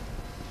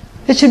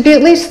 It should be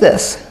at least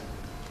this.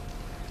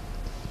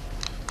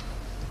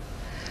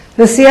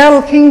 The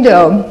Seattle King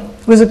Dome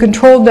was a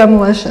controlled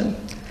demolition.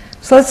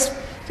 So let's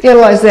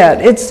analyze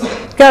that. It's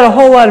got a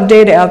whole lot of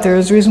data out there,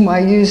 is the reason why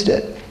I used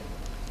it.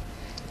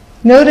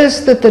 Notice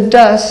that the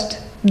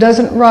dust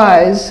doesn't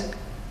rise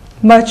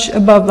much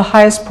above the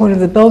highest point of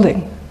the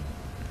building.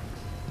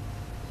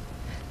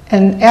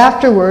 And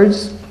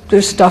afterwards,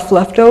 there's stuff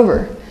left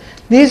over.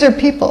 These are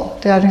people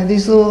down here,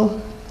 these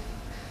little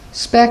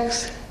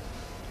specks.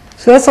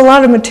 So that's a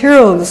lot of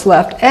material that's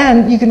left,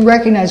 and you can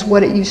recognize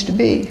what it used to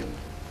be.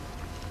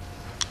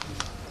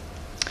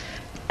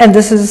 And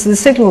this is the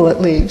signal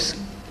it leaves.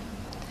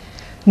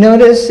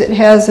 Notice it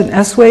has an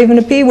S wave and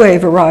a P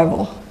wave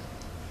arrival.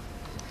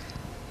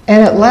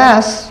 And it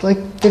lasts like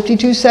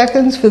 52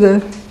 seconds for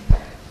the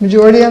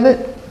majority of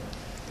it.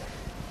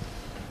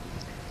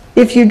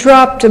 If you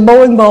dropped a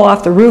bowling ball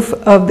off the roof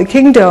of the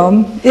King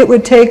Dome, it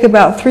would take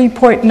about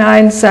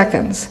 3.9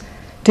 seconds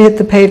to hit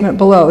the pavement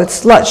below.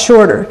 It's a lot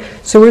shorter.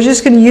 So we're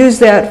just going to use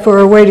that for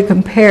a way to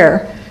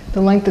compare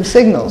the length of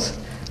signals.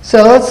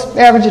 So let's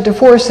average it to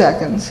 4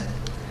 seconds.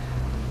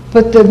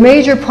 But the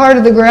major part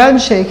of the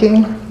ground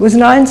shaking was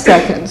 9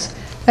 seconds.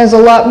 There's a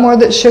lot more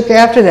that shook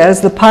after that,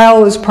 as the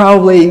pile was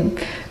probably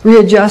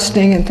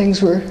readjusting and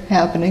things were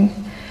happening.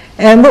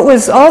 And what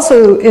was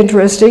also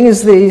interesting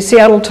is the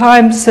Seattle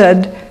Times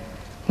said,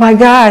 my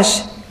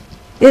gosh,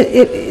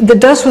 the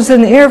dust was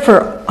in the air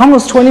for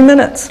almost 20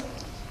 minutes.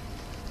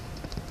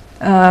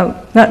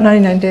 Not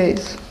 99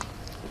 days.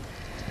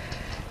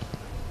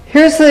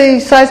 Here's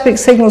the seismic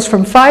signals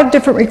from 5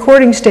 different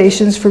recording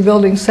stations for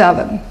Building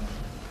 7.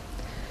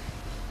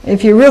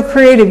 If you're real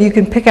creative, you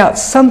can pick out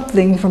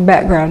something from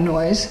background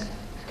noise,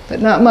 but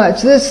not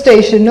much. This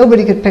station,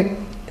 nobody could pick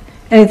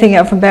anything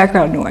out from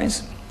background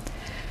noise.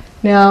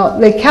 Now,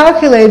 they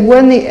calculated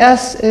when the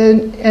S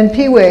and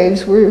P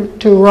waves were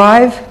to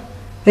arrive.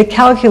 They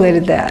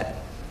calculated that,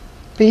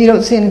 but you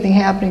don't see anything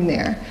happening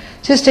there.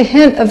 Just a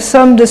hint of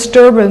some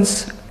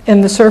disturbance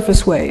in the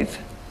surface wave.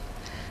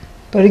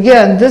 But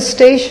again, this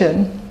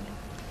station,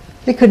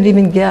 they couldn't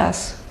even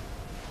guess.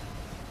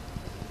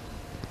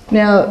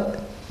 Now,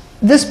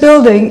 this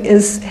building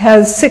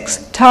has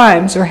 6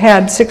 times, or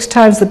had 6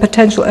 times the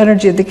potential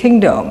energy of the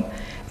King Dome.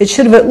 It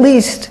should have at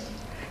least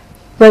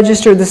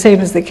registered the same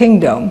as the King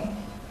Dome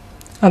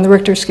on the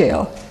Richter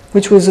scale,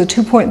 which was a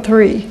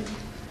 2.3,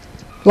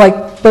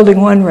 like Building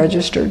 1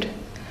 registered.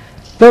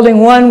 Building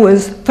 1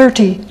 was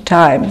 30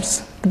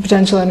 times the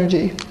potential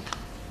energy.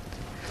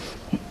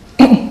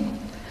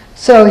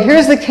 So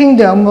here's the King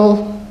Dome.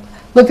 We'll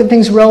look at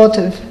things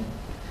relative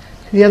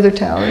to the other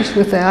towers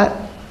with that.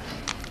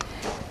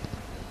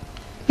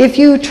 If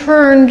you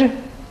turned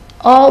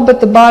all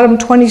but the bottom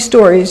 20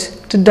 stories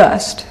to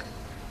dust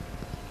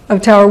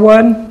of Tower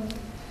 1,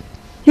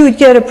 you would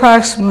get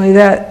approximately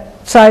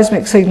that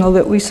seismic signal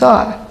that we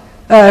saw.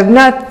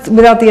 Not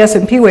without the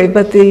S&P wave,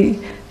 but the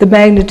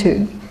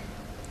magnitude.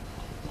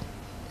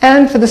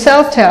 And for the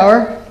South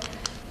Tower,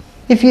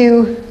 if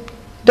you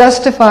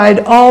dustified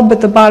all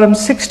but the bottom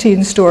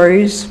 16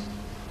 stories,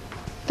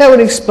 that would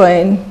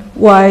explain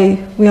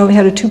why we only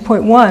had a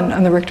 2.1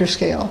 on the Richter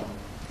scale.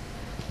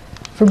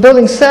 For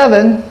Building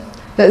 7,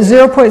 that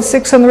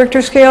 0.6 on the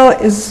Richter scale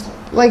is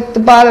like the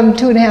bottom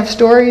 2.5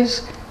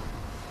 stories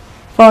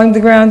falling to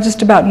the ground,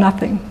 just about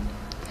nothing.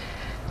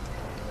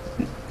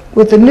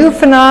 With the new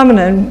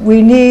phenomenon,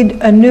 we need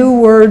a new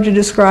word to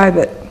describe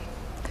it.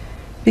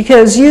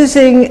 Because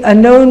using a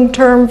known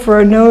term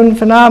for a known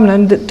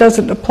phenomenon that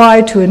doesn't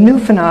apply to a new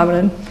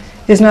phenomenon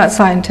is not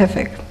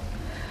scientific.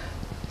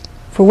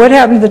 For what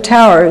happened to the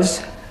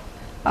towers,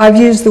 I've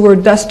used the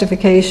word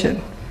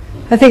dustification.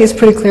 I think it's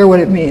pretty clear what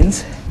it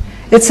means.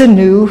 It's a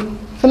new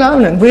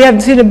phenomenon. We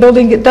haven't seen a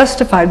building get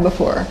dustified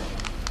before.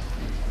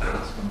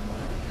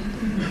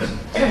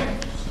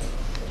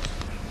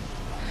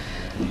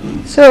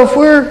 So if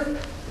we're,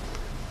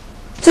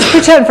 just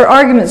pretend for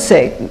argument's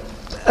sake,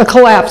 a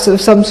collapse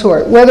of some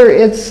sort, whether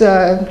it's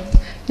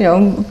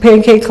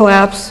pancake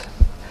collapse,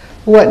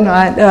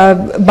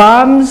 whatnot.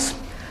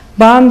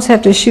 Bombs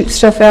have to shoot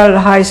stuff out at a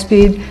high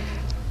speed.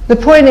 The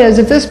point is,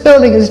 if this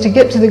building is to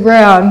get to the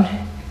ground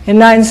in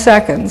 9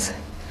 seconds,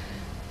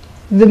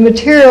 the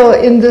material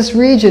in this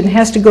region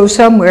has to go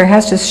somewhere,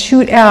 has to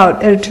shoot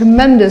out at a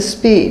tremendous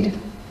speed.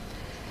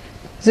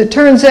 As it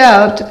turns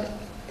out,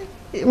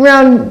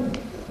 around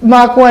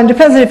Mach 1,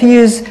 depends on if you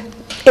use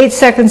 8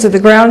 seconds of the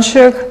ground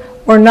shook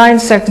or 9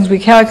 seconds we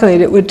calculate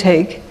it would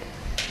take.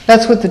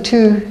 That's what the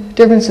two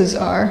differences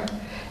are.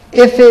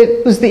 If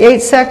it was the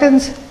 8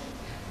 seconds,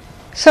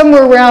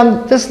 somewhere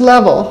around this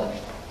level,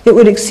 it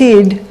would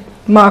exceed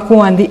Mach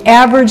 1, the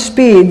average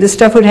speed the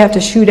stuff would have to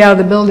shoot out of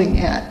the building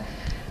at.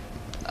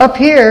 Up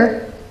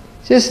here,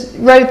 just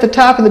right at the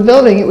top of the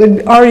building, it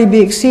would already be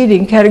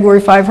exceeding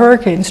Category 5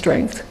 hurricane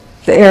strength,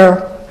 the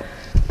air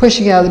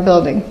pushing out of the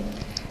building.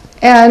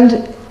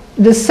 And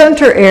the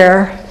center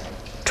air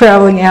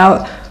traveling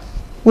out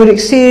would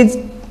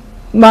exceed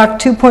Mach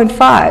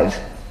 2.5,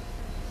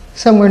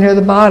 somewhere near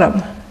the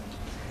bottom.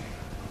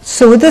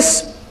 So with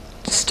this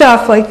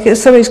stuff, like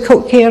somebody's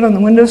Coke can on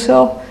the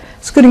windowsill,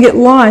 it's going to get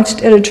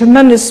launched at a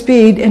tremendous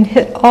speed and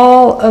hit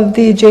all of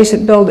the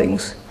adjacent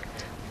buildings.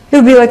 It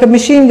would be like a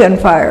machine gun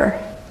fire.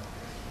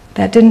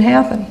 That didn't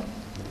happen.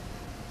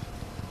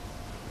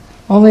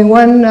 Only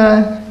one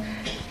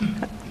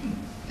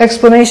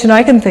explanation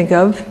I can think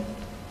of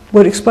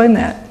would explain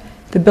that.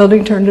 The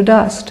building turned to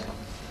dust.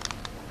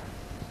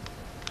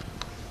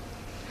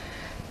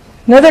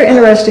 Another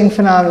interesting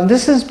phenomenon.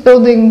 This is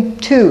building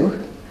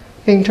 2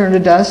 being turned to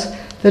dust.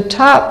 The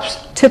top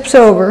tips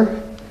over,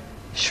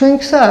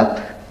 shrinks up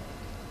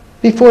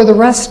before the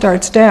rest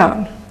starts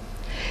down.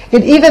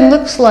 It even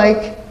looks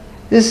like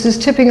this is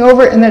tipping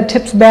over and then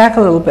tips back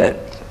a little bit.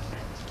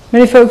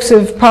 Many folks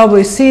have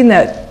probably seen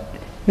that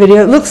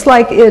video. It looks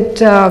like it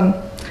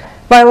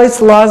violates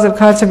the laws of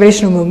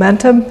conservation of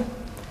momentum,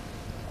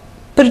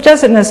 but it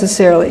doesn't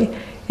necessarily.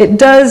 It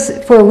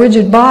does for a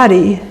rigid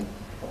body,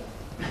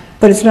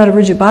 but it's not a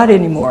rigid body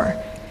anymore.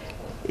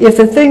 If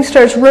the thing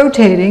starts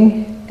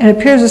rotating and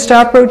appears to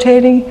stop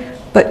rotating,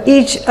 but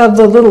each of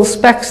the little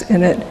specks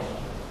in it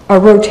are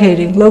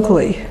rotating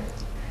locally,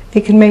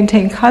 it can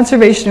maintain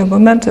conservation of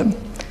momentum,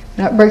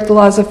 not break the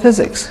laws of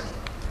physics.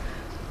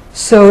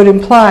 So it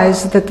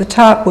implies that the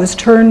top was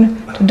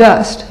turned to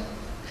dust.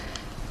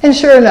 And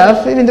sure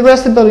enough, I mean, the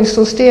rest of the building's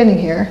still standing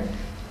here,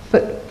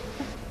 but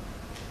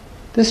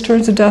this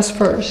turns to dust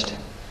first.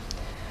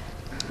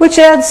 Which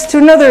adds to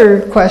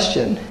another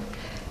question.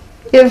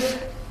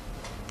 If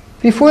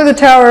before the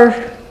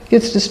tower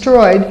gets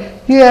destroyed,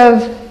 you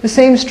have the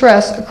same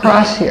stress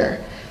across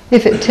here.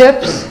 If it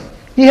tips,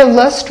 you have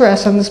less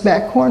stress on this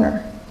back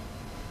corner.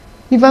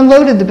 You've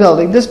unloaded the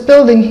building. This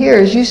building here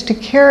is used to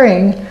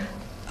carrying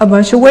a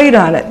bunch of weight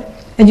on it,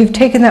 and you've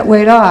taken that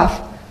weight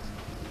off.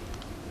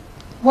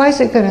 Why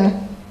is it going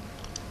to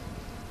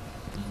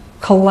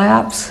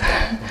collapse?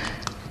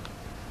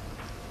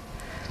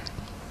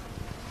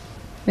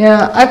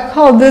 Now, I've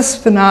called this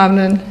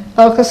phenomenon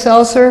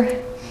Alka-Seltzer.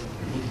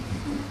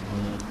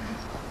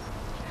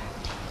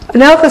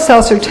 An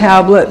Alka-Seltzer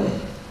tablet,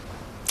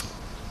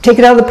 take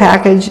it out of the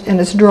package and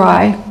it's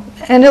dry,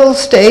 and it'll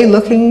stay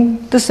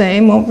looking the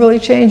same, won't really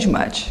change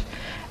much,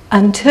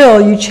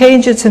 until you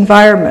change its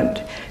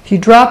environment. If you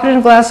drop it in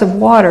a glass of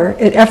water,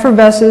 it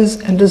effervesces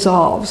and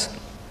dissolves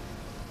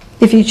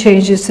if you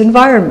change its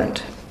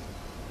environment.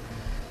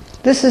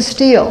 This is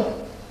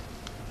steel.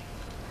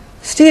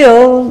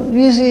 Steel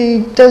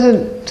usually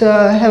doesn't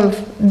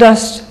have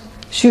dust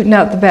shooting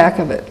out the back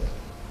of it.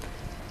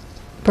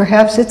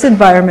 Perhaps its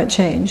environment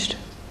changed.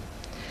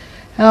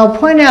 And I'll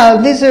point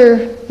out, these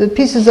are the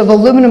pieces of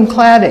aluminum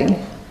cladding.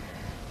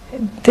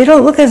 They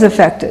don't look as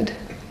affected.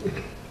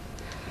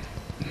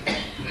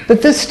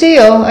 But this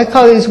steel, I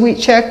call these wheat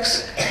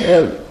checks.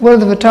 One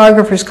of the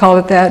photographers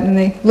called it that, and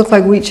they look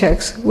like wheat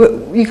checks. What,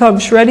 you call them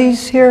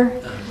shreddies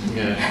here?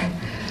 Yeah.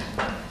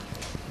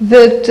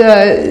 That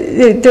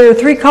they're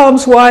 3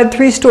 columns wide,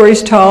 3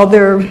 stories tall.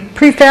 They're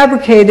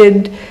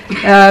prefabricated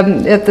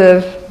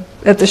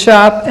at the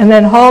shop and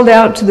then hauled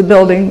out to the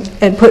building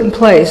and put in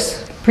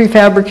place,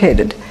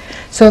 prefabricated.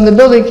 So when the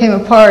building came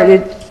apart,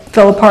 it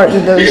fell apart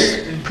into those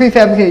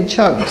prefabricated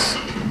chunks.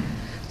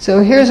 So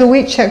here's a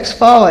wheat checks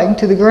falling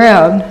to the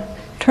ground.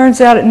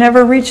 Turns out it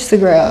never reached the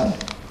ground.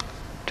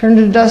 Turned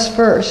to dust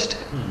first.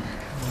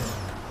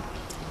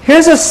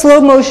 Here's a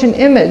slow motion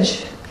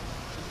image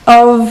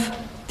of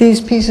these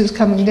pieces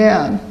coming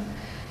down.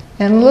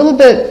 And a little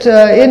bit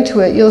into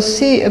it, you'll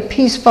see a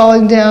piece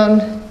falling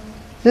down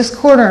this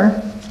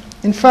corner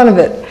in front of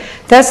it.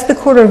 That's the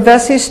corner of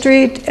Vesey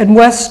Street and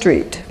West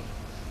Street.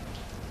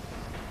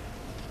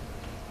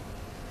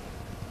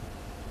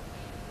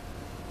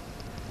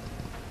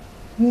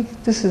 I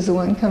think this is the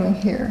one coming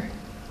here.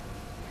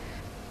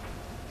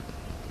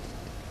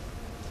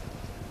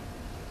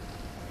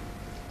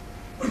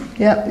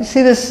 Yeah, you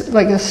see this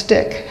like a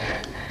stick.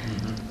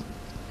 Mm-hmm.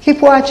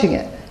 Keep watching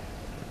it.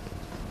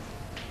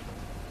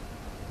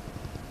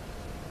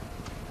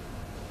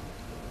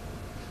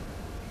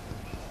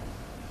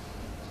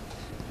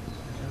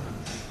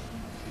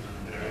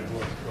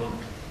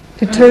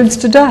 It turns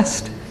to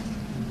dust.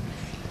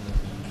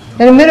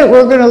 In a minute,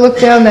 we're going to look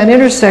down that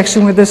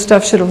intersection where this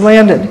stuff should have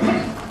landed.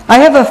 I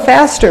have a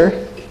faster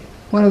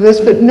one of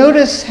this, but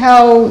notice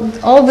how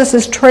all this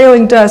is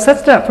trailing dust.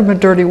 That's not from a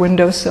dirty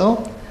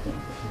windowsill.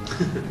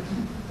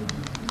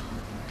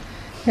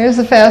 Here's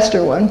the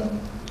faster one.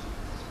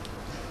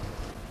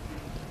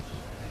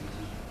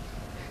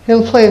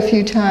 It'll play a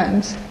few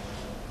times.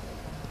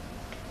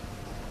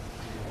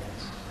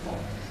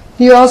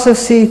 You also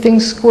see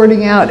things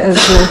squirting out as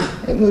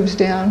it moves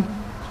down.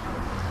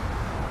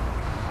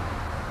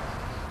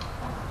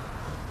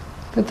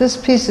 But this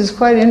piece is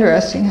quite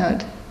interesting how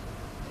it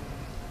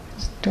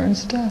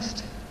turns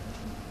dust.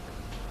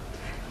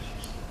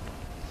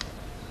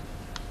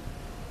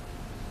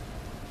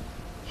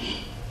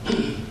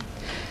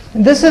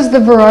 And this is the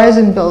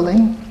Verizon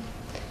building.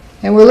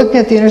 And we're looking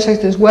at the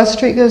intersection. There's West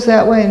Street goes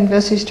that way and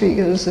Vesey Street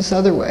goes this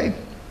other way.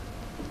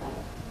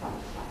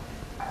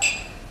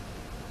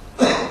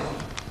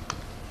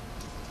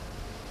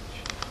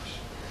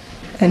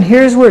 And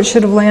here's where it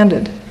should have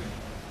landed.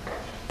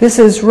 This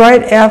is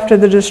right after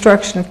the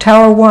destruction of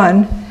Tower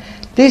 1.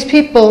 These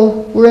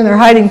people were in their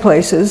hiding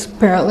places,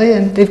 apparently,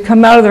 and they've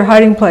come out of their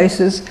hiding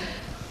places.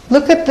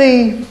 Look at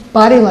the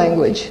body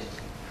language.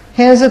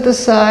 Hands at the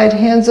side,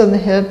 hands on the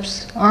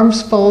hips,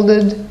 arms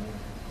folded,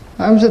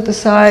 arms at the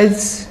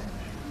sides.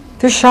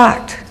 They're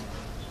shocked.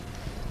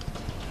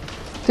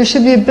 There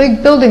should be a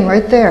big building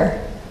right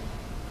there.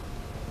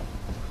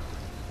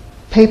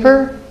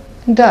 Paper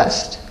and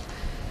dust.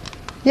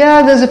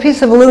 Yeah, there's a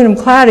piece of aluminum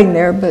cladding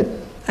there, but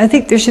I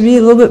think there should be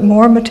a little bit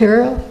more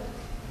material.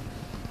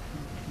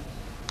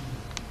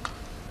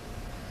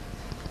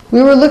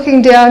 We were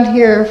looking down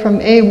here from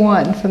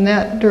A1, from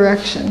that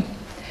direction.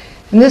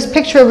 In this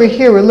picture over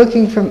here, we're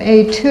looking from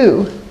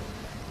A2.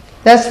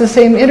 That's the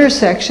same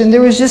intersection.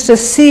 There was just a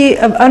sea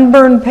of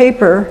unburned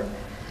paper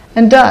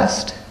and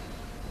dust.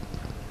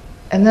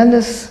 And then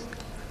this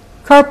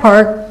car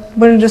park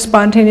went into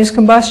spontaneous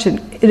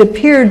combustion. It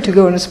appeared to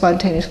go into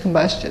spontaneous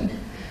combustion.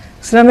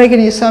 So don't make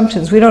any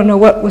assumptions. We don't know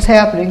what was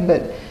happening,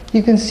 but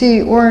you can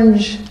see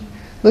orange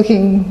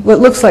looking, what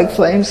looks like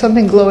flames,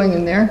 something glowing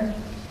in there.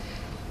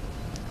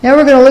 Now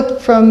we're going to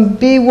look from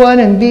B1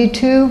 and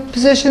B2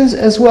 positions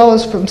as well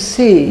as from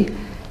C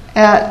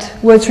at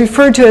what's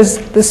referred to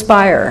as the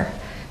spire.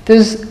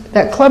 There's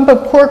that clump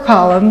of core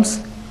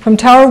columns from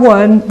Tower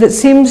 1 that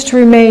seems to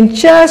remain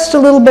just a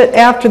little bit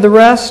after the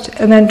rest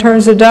and then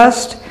turns to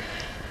dust.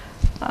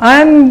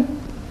 I'm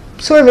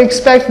sort of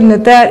expecting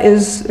that that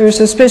is, or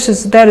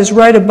suspicious that is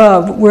right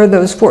above where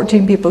those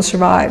 14 people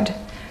survived,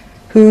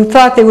 who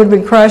thought they would have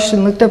been crushed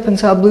and looked up and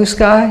saw blue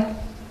sky.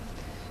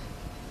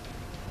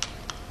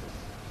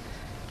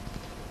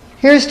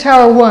 Here's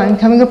Tower 1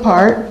 coming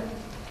apart,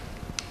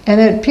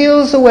 and it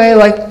peels away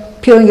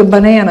like peeling a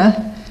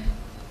banana,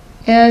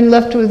 and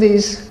left with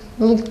these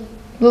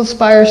little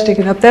spires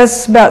sticking up.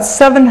 That's about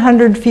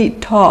 700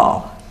 feet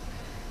tall.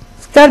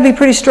 It's got to be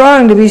pretty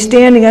strong to be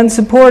standing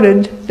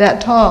unsupported that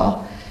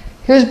tall.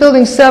 Here's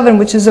Building 7,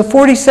 which is a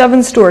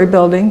 47-story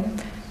building.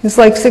 It's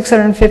like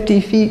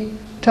 650 feet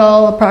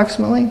tall,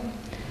 approximately.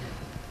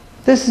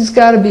 This has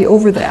got to be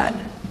over that.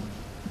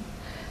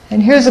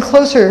 And here's a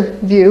closer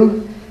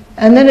view.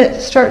 And then it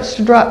starts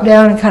to drop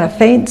down and kind of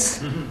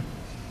faints,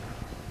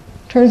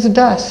 turns to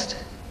dust.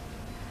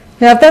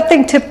 Now, if that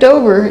thing tipped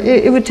over,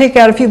 it would take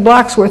out a few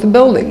blocks worth of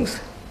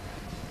buildings.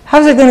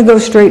 How's it going to go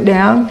straight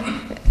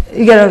down?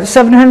 You got a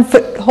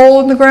 700-foot hole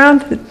in the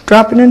ground to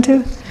drop it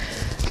into?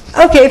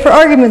 Okay, for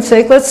argument's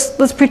sake,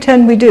 let's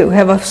pretend we do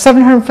have a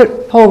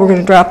 700-foot hole we're going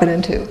to drop it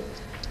into.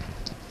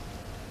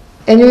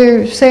 And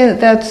you're saying that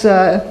that's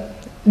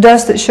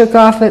dust that shook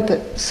off it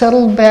that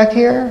settled back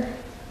here?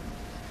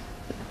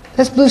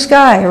 That's blue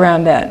sky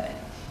around that.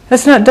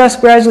 That's not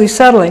dust gradually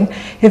settling.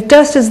 If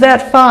dust is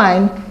that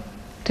fine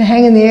to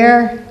hang in the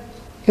air,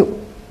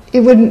 it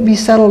wouldn't be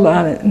settled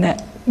on it in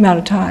that amount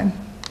of time.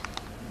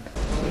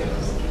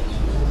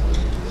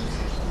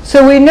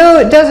 So we know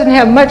it doesn't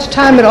have much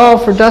time at all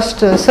for dust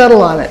to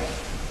settle on it.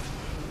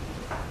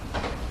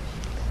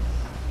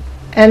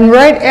 And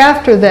right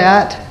after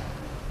that,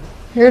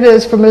 here it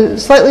is from a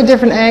slightly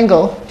different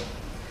angle.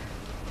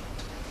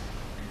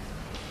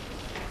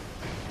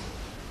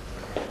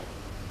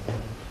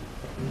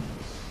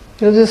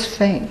 You'll just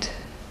faint.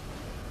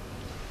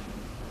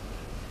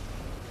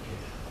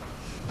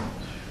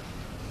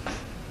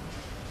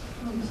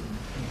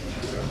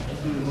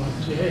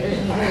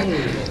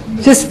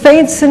 Just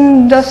faints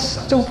and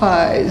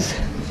dustifies.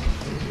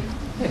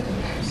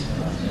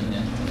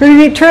 Pretty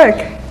neat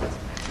trick.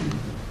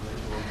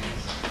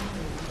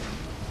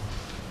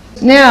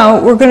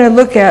 Now we're going to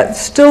look at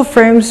still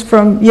frames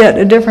from yet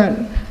a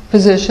different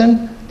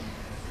position.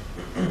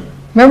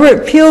 Remember,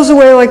 it peels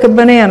away like a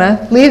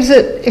banana, leaves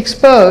it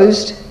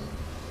exposed,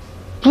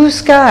 blue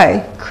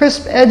sky,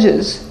 crisp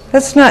edges.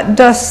 That's not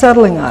dust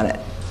settling on it.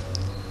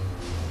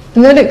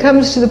 And then it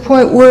comes to the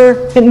point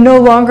where it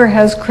no longer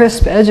has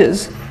crisp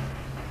edges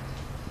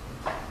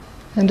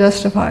and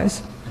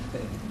dustifies.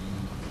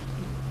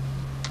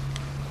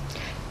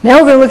 Now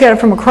we're going to look at it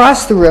from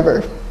across the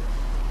river,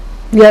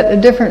 yet a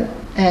different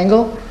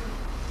angle.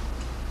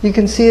 You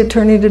can see it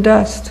turning to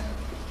dust.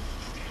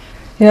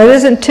 You know, it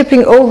isn't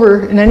tipping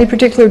over in any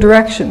particular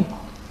direction.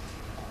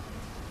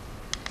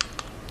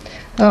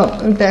 Oh,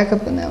 let me back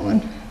up on that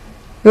one.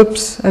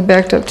 Oops, I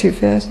backed up too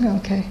fast.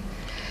 Okay.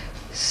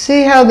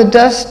 See how the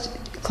dust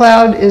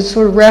cloud is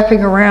sort of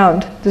wrapping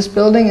around this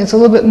building? It's a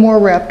little bit more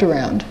wrapped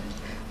around.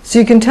 So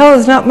you can tell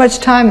there's not much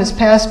time has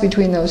passed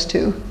between those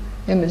two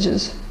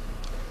images.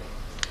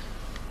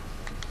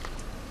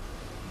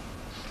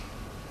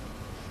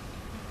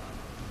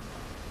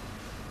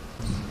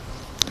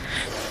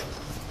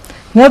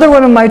 Another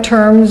one of my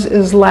terms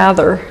is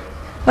lather.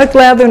 Like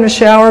lather in a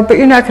shower, but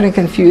you're not going to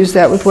confuse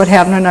that with what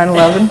happened on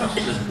 9/11.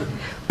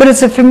 But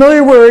it's a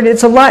familiar word.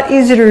 It's a lot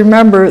easier to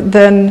remember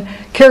than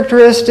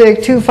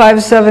characteristic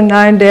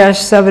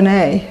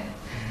 2579-7A.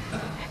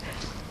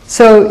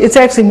 So it's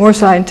actually more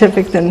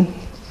scientific than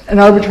an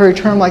arbitrary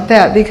term like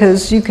that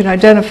because you can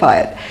identify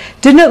it.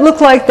 Didn't it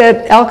look like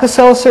that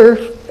Alka-Seltzer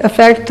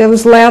effect that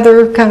was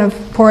lather kind of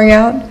pouring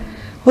out?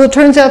 Well, it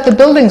turns out the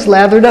building's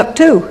lathered up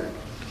too.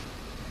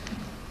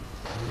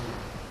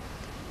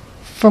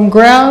 From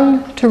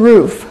ground to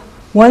roof,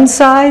 one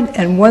side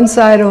and one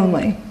side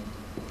only.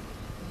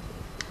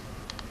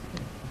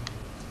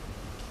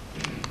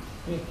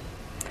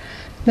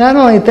 Not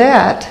only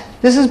that,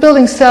 this is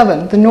building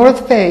 7, the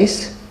north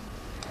face,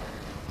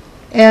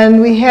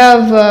 and we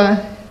have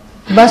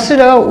busted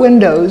out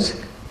windows,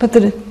 but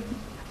the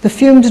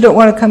fumes don't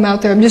want to come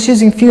out there. I'm just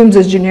using fumes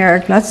as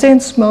generic, not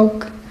saying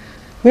smoke.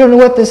 We don't know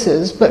what this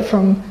is, but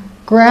from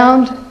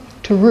ground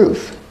to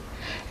roof.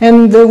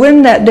 And the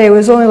wind that day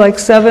was only like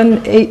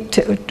 7,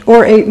 8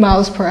 or 8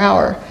 miles per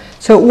hour.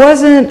 So it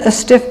wasn't a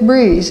stiff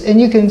breeze,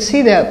 and you can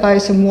see that by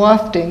some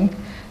wafting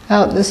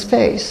out this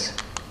face.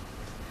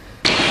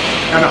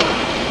 No,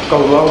 go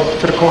low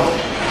to the corner.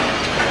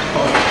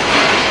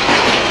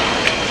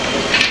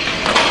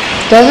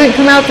 Doesn't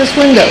come out this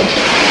window.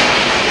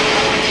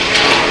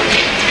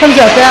 Comes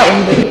out that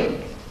one,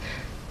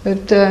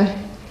 but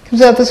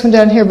comes out this one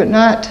down here, but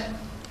not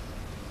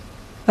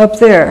up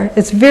there.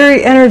 It's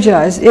very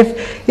energized.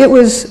 If it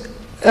was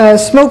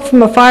smoke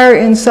from a fire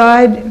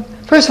inside,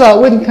 first of all,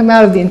 it wouldn't come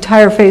out of the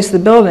entire face of the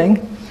building.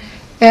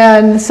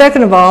 And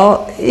second of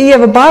all, you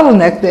have a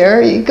bottleneck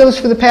there. It goes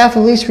for the path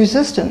of least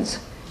resistance.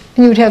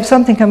 And you would have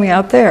something coming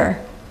out there.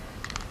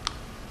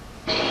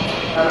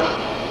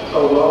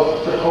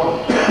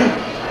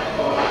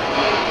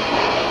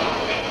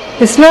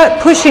 It's not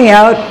pushing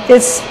out,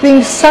 it's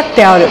being sucked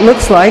out, it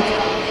looks like.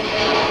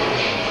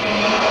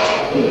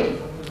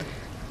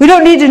 We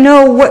don't need to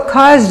know what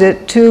caused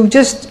it to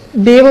just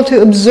be able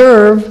to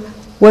observe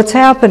what's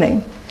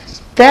happening.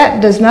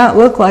 That does not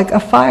look like a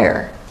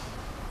fire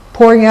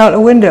pouring out a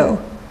window.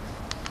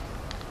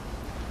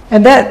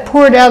 And that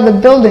poured out of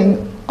the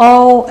building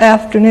all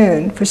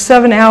afternoon for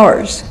 7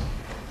 hours.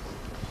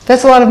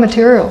 That's a lot of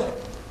material.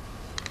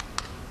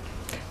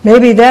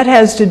 Maybe that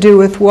has to do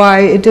with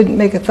why it didn't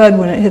make a thud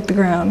when it hit the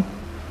ground.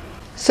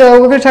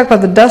 So we're going to talk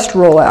about the dust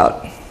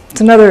rollout.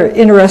 It's another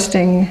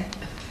interesting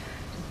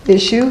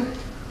issue.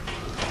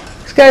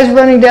 This guy's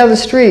running down the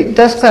street,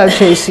 dust cloud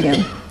chasing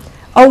him.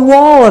 A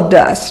wall of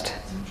dust.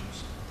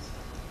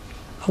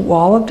 A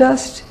wall of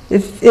dust?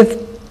 If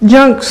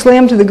junk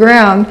slammed to the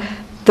ground,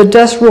 the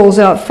dust rolls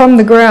out from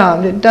the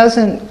ground. It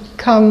doesn't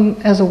come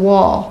as a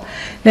wall.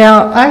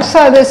 Now, I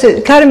saw this,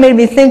 it kind of made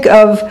me think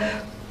of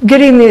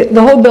getting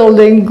the whole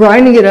building,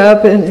 grinding it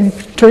up and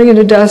turning it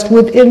into dust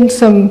within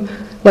some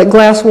like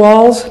glass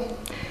walls.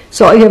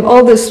 So you have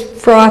all this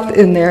froth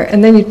in there,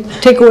 and then you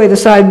take away the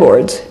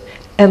sideboards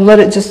and let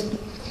it just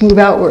move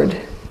outward.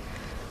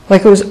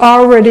 Like it was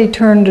already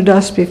turned to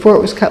dust before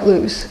it was cut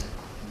loose.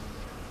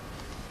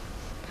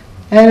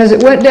 And as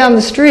it went down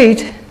the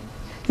street,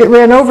 it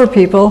ran over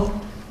people.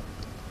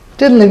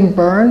 Didn't leave them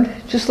burned,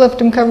 just left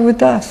them covered with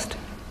dust.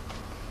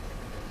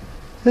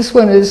 This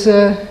one is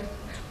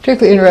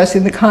particularly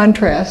interesting, the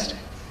contrast.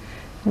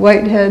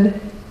 Whitehead.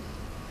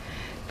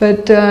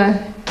 But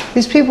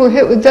these people were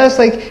hit with dust,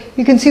 like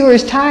you can see where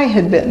his tie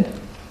had been.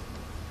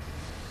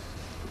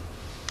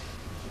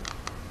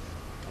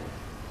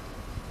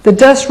 The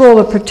dust rolled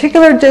a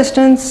particular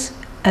distance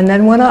and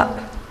then went up.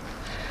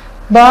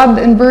 Bob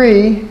and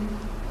Bree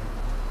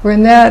were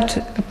in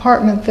that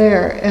apartment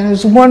there, and it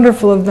was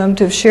wonderful of them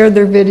to have shared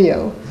their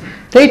video.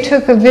 They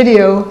took a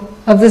video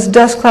of this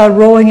dust cloud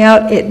rolling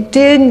out. It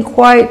didn't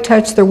quite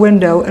touch their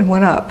window and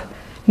went up.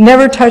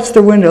 Never touched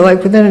their window,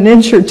 like within an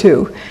inch or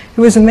two. It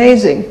was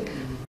amazing.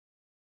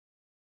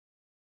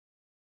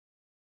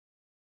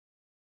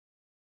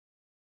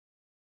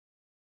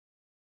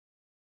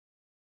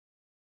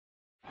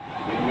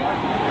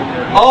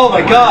 Oh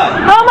my God!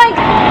 Oh my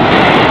God!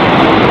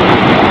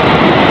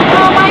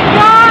 Oh my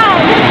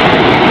God!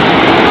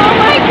 Oh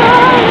my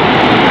God!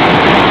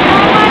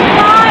 Oh my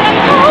God! I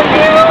told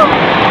you!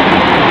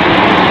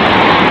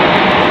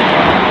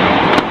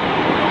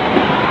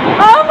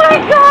 Oh my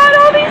God!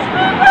 All these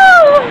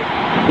people!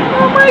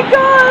 Oh my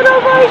God!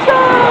 Oh my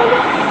God!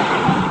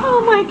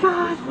 Oh my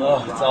God!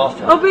 Oh, it's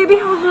awful. Oh baby,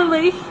 hold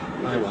Lily.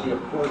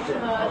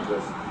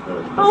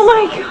 Oh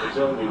my God.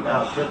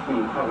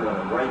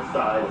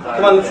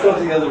 Come on, let's go to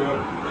the other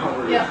room.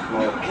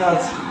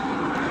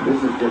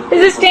 Is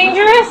this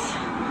dangerous?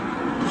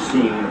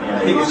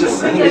 I think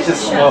it's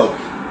just smoke.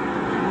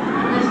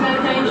 There's no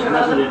danger of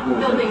other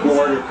buildings.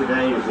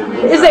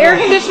 Is the air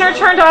conditioner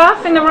turned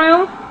off in the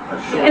room?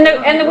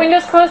 And the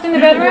windows closed in the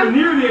bedroom?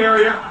 Near the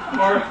area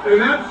are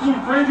an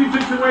absolute crazy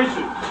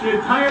situation. The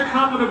entire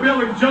top of the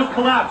building just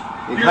collapsed.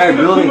 The entire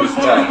building just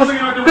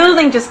collapsed.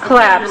 Building just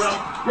collapsed.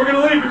 We're going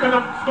to leave because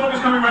the smoke is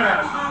coming right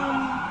at us.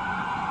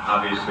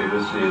 Obviously,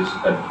 this is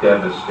a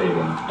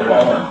devastating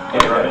blow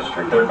in our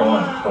history. They're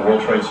gone. The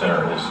World Trade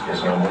Center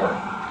is no more.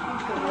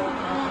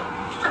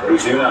 We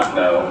do not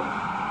know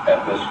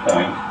at this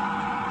point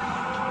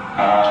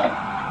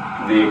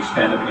the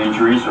extent of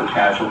injuries or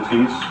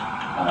casualties,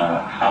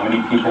 how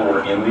many people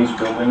were in these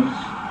buildings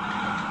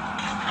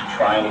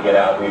trying to get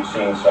out. We've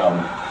seen some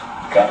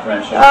gut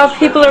wrenching. Oh,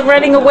 people are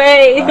running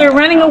away. They're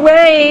running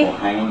away.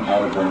 Hanging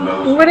out of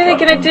windows. What are they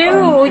going to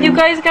do? You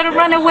guys got to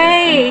run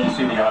away. You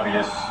see the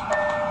obvious.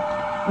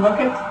 Look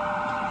at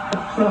the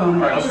plume.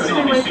 All right, let's go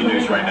to ABC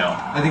News right now.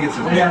 I think it's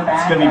going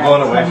to be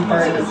blown away from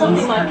us.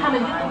 Something like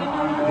coming in the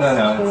window.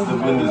 No, it's the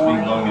windows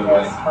being blown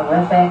away.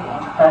 Horrific,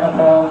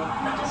 incredible,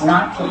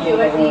 not to be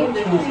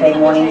believed. Tuesday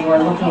morning, we're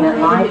looking at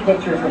live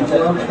pictures of the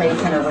World Trade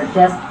Center where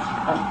just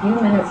a few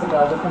minutes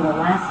ago, within the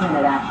last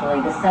minute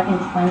actually, the second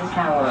Twin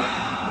Tower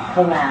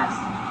collapsed.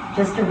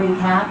 Just to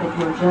recap, if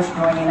you're just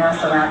joining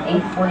us, around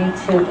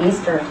 8:42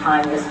 Eastern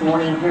Time this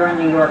morning here in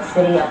New York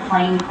City, a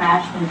plane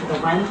crashed into the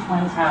right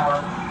Twin Tower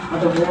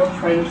of the World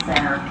Trade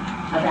Center,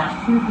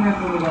 about 2/3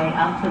 of the way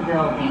up the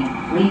building,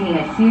 leaving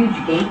a huge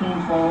gaping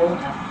hole,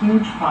 a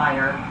huge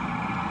fire,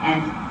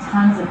 and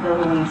tons of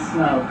billowing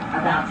smoke.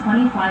 About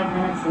 25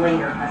 minutes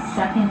later, a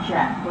second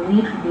jet,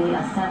 believed to be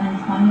a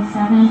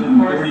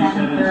 727 or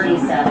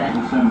 737,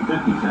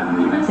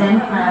 then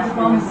crashed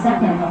in the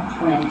second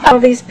twin. All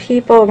these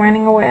people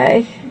running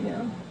away.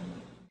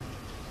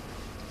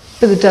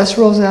 But the dust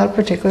rolls out a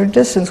particular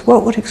distance.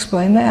 What would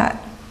explain that?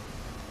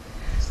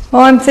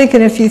 Well, I'm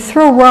thinking if you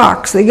throw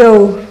rocks, they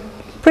go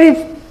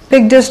pretty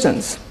big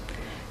distance.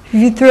 If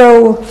you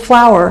throw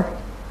flour,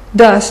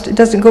 dust, it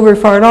doesn't go very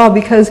far at all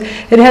because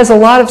it has a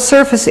lot of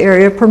surface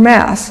area per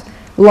mass,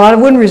 a lot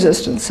of wind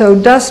resistance, so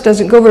dust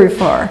doesn't go very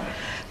far.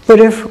 But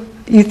if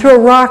you throw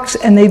rocks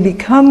and they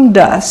become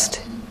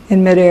dust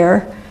in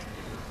midair,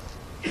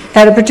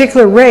 at a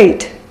particular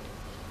rate,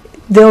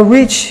 they'll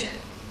reach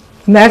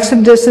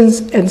maximum distance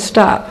and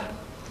stop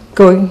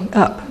going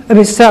up. I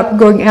mean, stop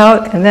going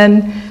out, and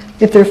then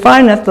if they're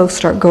fine enough, they'll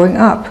start going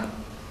up.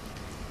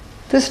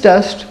 This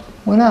dust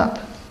went up.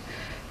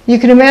 You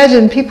can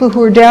imagine people who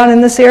were down in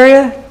this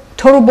area,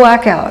 total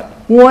blackout.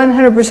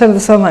 100% of the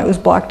sunlight was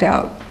blocked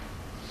out.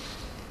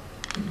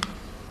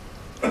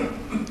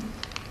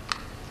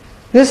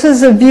 This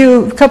is a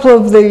view, a couple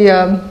of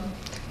the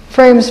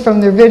frames from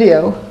their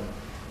video.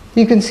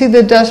 You can see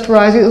the dust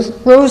rising. It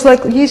rose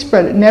like yeast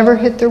bread. It never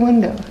hit their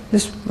window.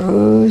 Just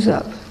rose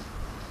up.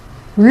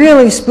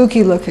 Really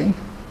spooky looking.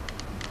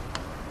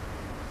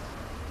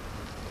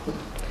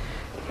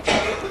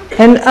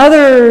 And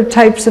other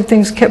types of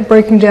things kept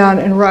breaking down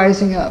and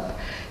rising up.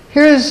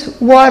 Here's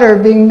water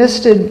being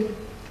misted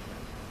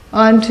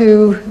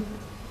onto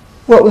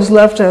what was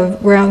left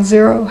of ground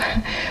zero,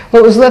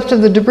 what was left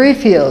of the debris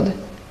field.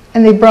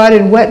 And they brought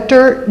in wet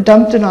dirt,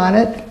 dumped it on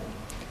it.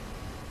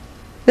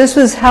 This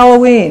was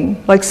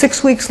Halloween, like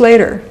 6 weeks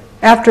later,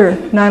 after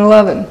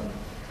 9/11.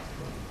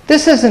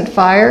 This isn't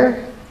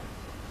fire.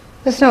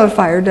 That's not what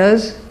fire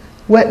does.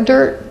 Wet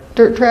dirt,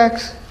 dirt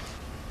tracks.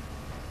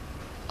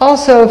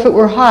 Also, if it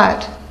were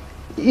hot,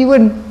 you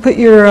wouldn't put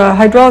your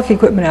hydraulic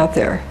equipment out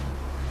there.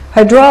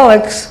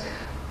 Hydraulics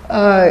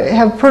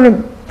have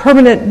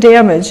permanent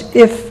damage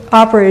if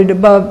operated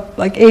above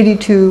like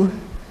 82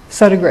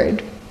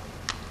 centigrade.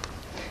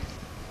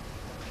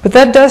 But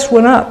that dust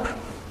went up,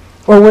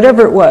 or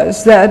whatever it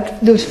was.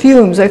 Those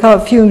fumes, I call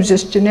it fumes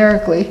just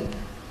generically,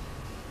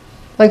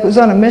 like it was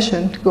on a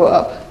mission to go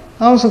up.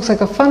 It almost looks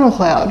like a funnel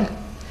cloud.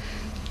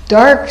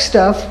 Dark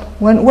stuff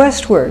went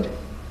westward.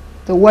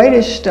 The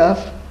whitish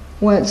stuff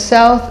went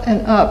south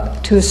and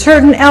up to a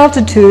certain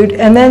altitude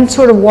and then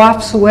sort of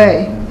wafts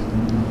away.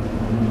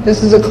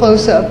 This is a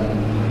close-up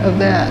of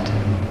that.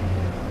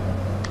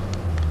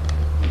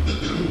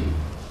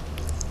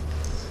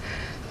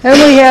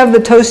 Then we have the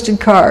toasted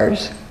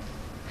cars.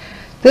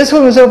 This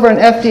one was over on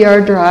FDR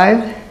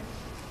Drive.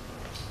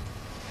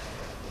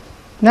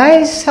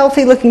 Nice,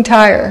 healthy-looking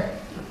tire.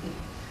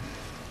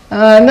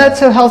 Not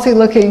so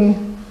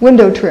healthy-looking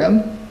window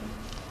trim.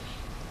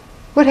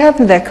 What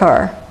happened to that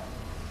car?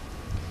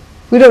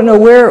 We don't know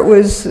where it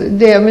was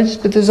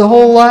damaged, but there's a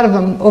whole lot of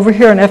them over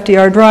here on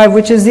FDR Drive,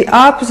 which is the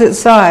opposite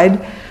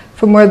side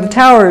from where the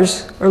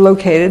towers are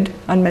located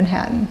on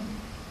Manhattan.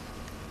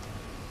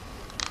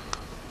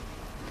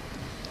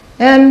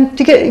 And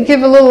to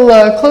give a little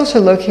closer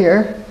look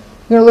here,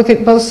 we're going to look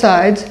at both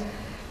sides.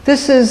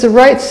 This is the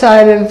right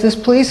side of this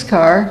police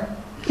car.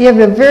 You have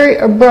a very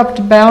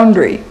abrupt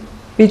boundary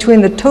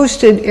between the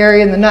toasted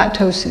area and the not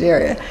toasted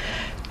area.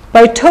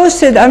 By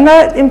toasted, I'm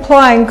not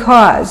implying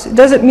cause. It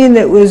doesn't mean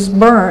that it was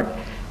burnt.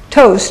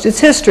 Toast,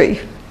 it's history.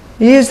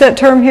 You use that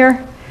term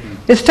here?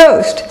 It's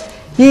toast.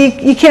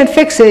 You can't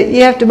fix it,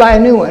 you have to buy a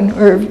new one,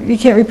 or you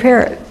can't repair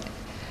it.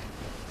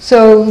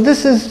 So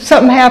this is,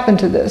 something happened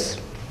to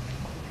this.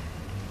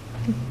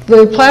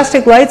 The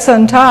plastic lights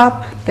on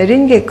top, they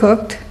didn't get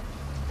cooked.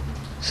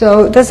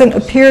 So it doesn't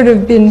appear to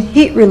have been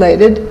heat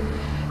related.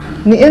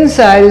 And the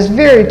inside is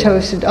very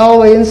toasted all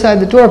the way inside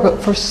the door,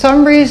 but for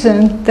some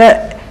reason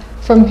that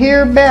from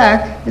here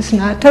back it's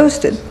not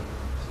toasted.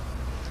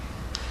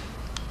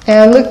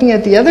 And looking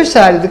at the other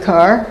side of the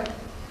car,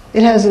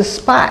 it has a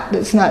spot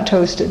that's not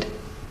toasted.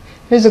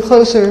 Here's a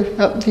closer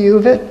up view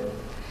of it.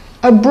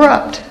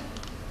 Abrupt,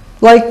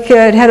 like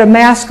it had a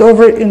mask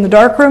over it in the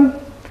darkroom.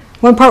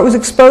 One part was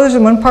exposed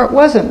and one part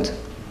wasn't.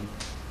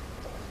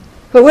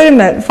 But wait a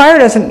minute, fire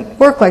doesn't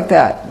work like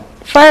that.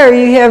 Fire,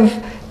 you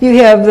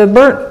have the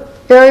burnt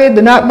area,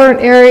 the not burnt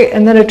area,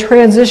 and then a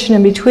transition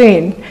in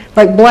between,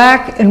 like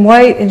black and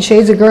white and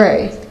shades of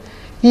gray.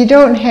 You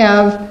don't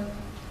have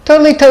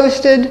totally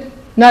toasted,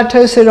 not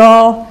toasted at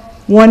all,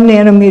 1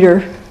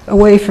 nanometer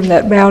away from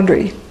that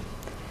boundary.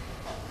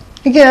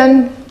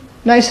 Again,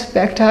 nice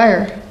back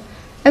tire.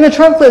 And the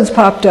trunk lids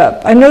popped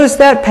up. I noticed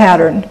that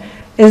pattern,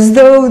 as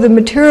though the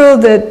material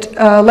that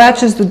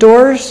latches the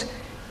doors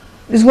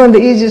is one of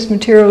the easiest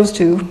materials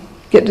to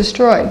get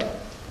destroyed.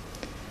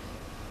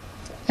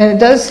 And it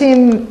does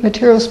seem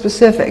material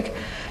specific.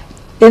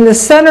 In the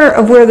center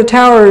of where the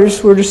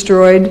towers were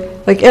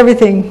destroyed, like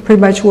everything pretty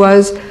much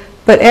was,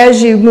 but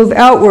as you move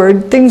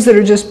outward, things that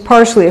are just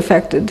partially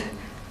affected,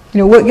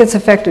 what gets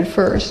affected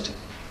first.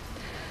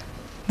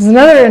 There's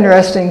another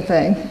interesting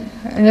thing.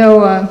 I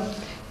know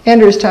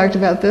Andrew's talked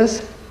about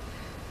this,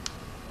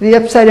 the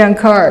upside down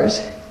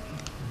cars.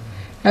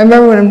 I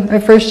remember when I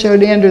first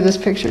showed Andrew this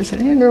picture, I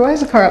said, Andrew, why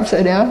is the car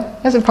upside down?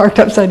 Why is it parked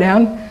upside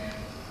down?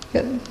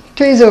 Got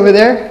trees over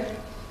there.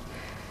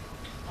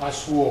 I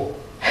swore.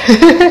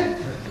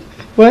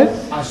 What?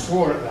 I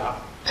swore at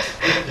that.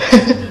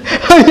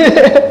 Oh,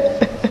 yeah.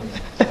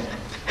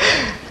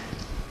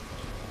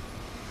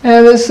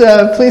 And this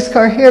police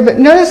car here, but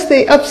notice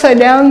the upside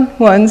down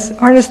ones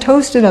aren't as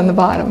toasted on the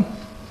bottom.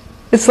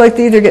 It's like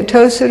they either get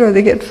toasted or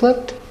they get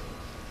flipped.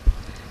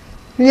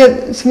 You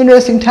get some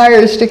interesting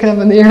tires sticking up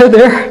in the air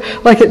there,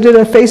 like it did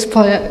a face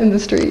plant in the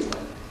street.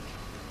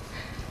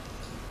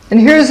 And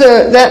here's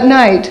that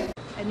night.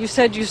 And you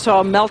said you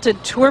saw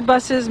melted tour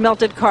buses,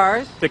 melted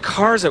cars? The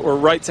cars that were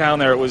right down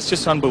there, it was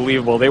just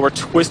unbelievable. They were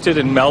twisted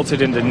and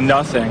melted into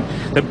nothing.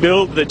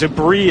 The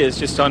debris is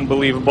just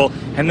unbelievable.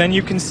 And then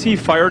you can see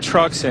fire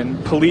trucks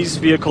and police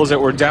vehicles that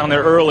were down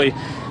there early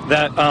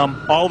that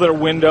all their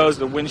windows,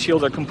 the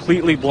windshields are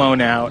completely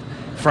blown out.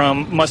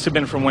 Must have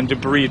been from when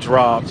debris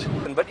dropped.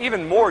 But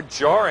even more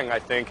jarring, I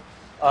think,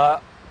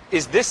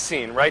 is this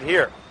scene right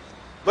here.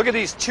 Look at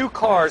these two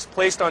cars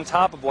placed on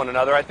top of one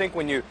another. I think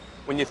when you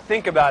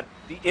think about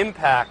the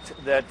impact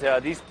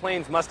that these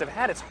planes must have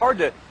had, it's hard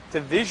to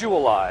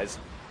visualize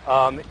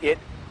it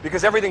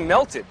because everything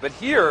melted. But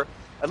here,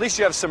 at least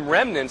you have some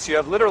remnants. You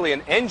have literally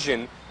an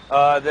engine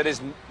that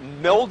is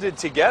melded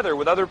together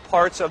with other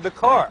parts of the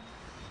car.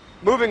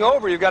 Moving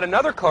over, you've got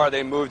another car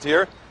they moved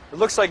here. It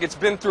looks like it's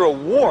been through a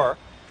war.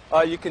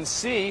 You can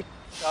see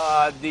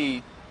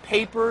the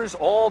papers,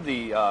 all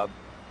the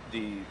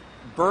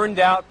burned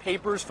out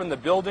papers from the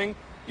building.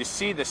 You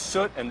see the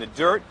soot and the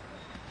dirt,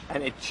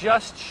 and it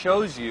just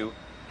shows you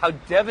how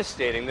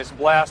devastating this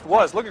blast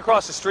was. Look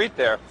across the street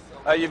there.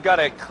 You've got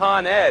a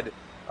Con Ed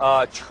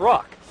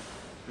truck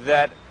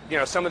that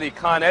some of the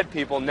Con Ed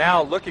people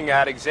now looking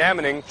at,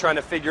 examining, trying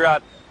to figure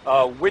out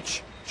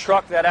which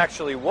truck that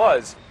actually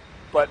was.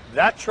 But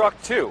that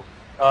truck too,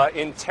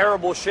 in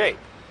terrible shape.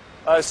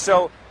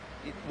 So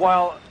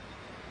while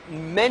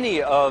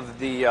many of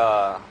the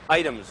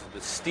items,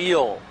 the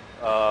steel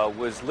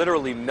was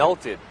literally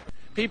melted.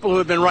 People who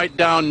have been right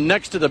down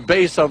next to the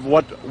base of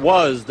what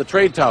was the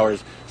trade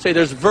towers say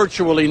there's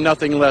virtually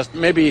nothing left.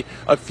 Maybe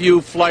a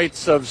few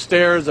flights of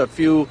stairs, a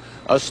few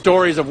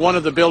stories of one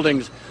of the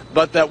buildings,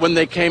 but that when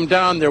they came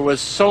down there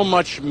was so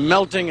much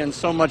melting and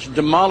so much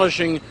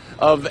demolishing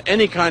of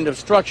any kind of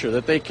structure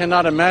that they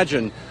cannot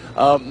imagine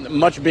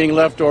much being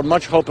left or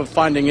much hope of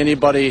finding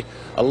anybody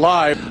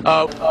alive.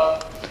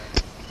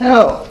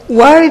 Now,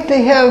 why did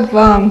they have,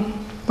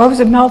 why was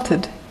it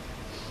melted?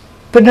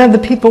 But none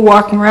of the people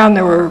walking around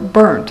there were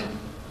burnt.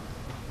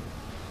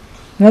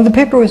 None of the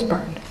paper was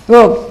burned.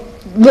 Well,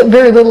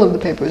 very little of the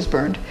paper was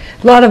burned.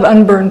 A lot of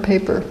unburned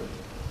paper.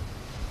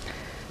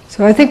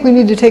 So I think we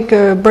need to take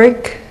a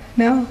break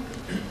now.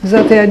 Is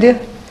that the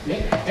idea?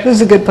 Yeah. This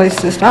is a good place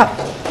to stop.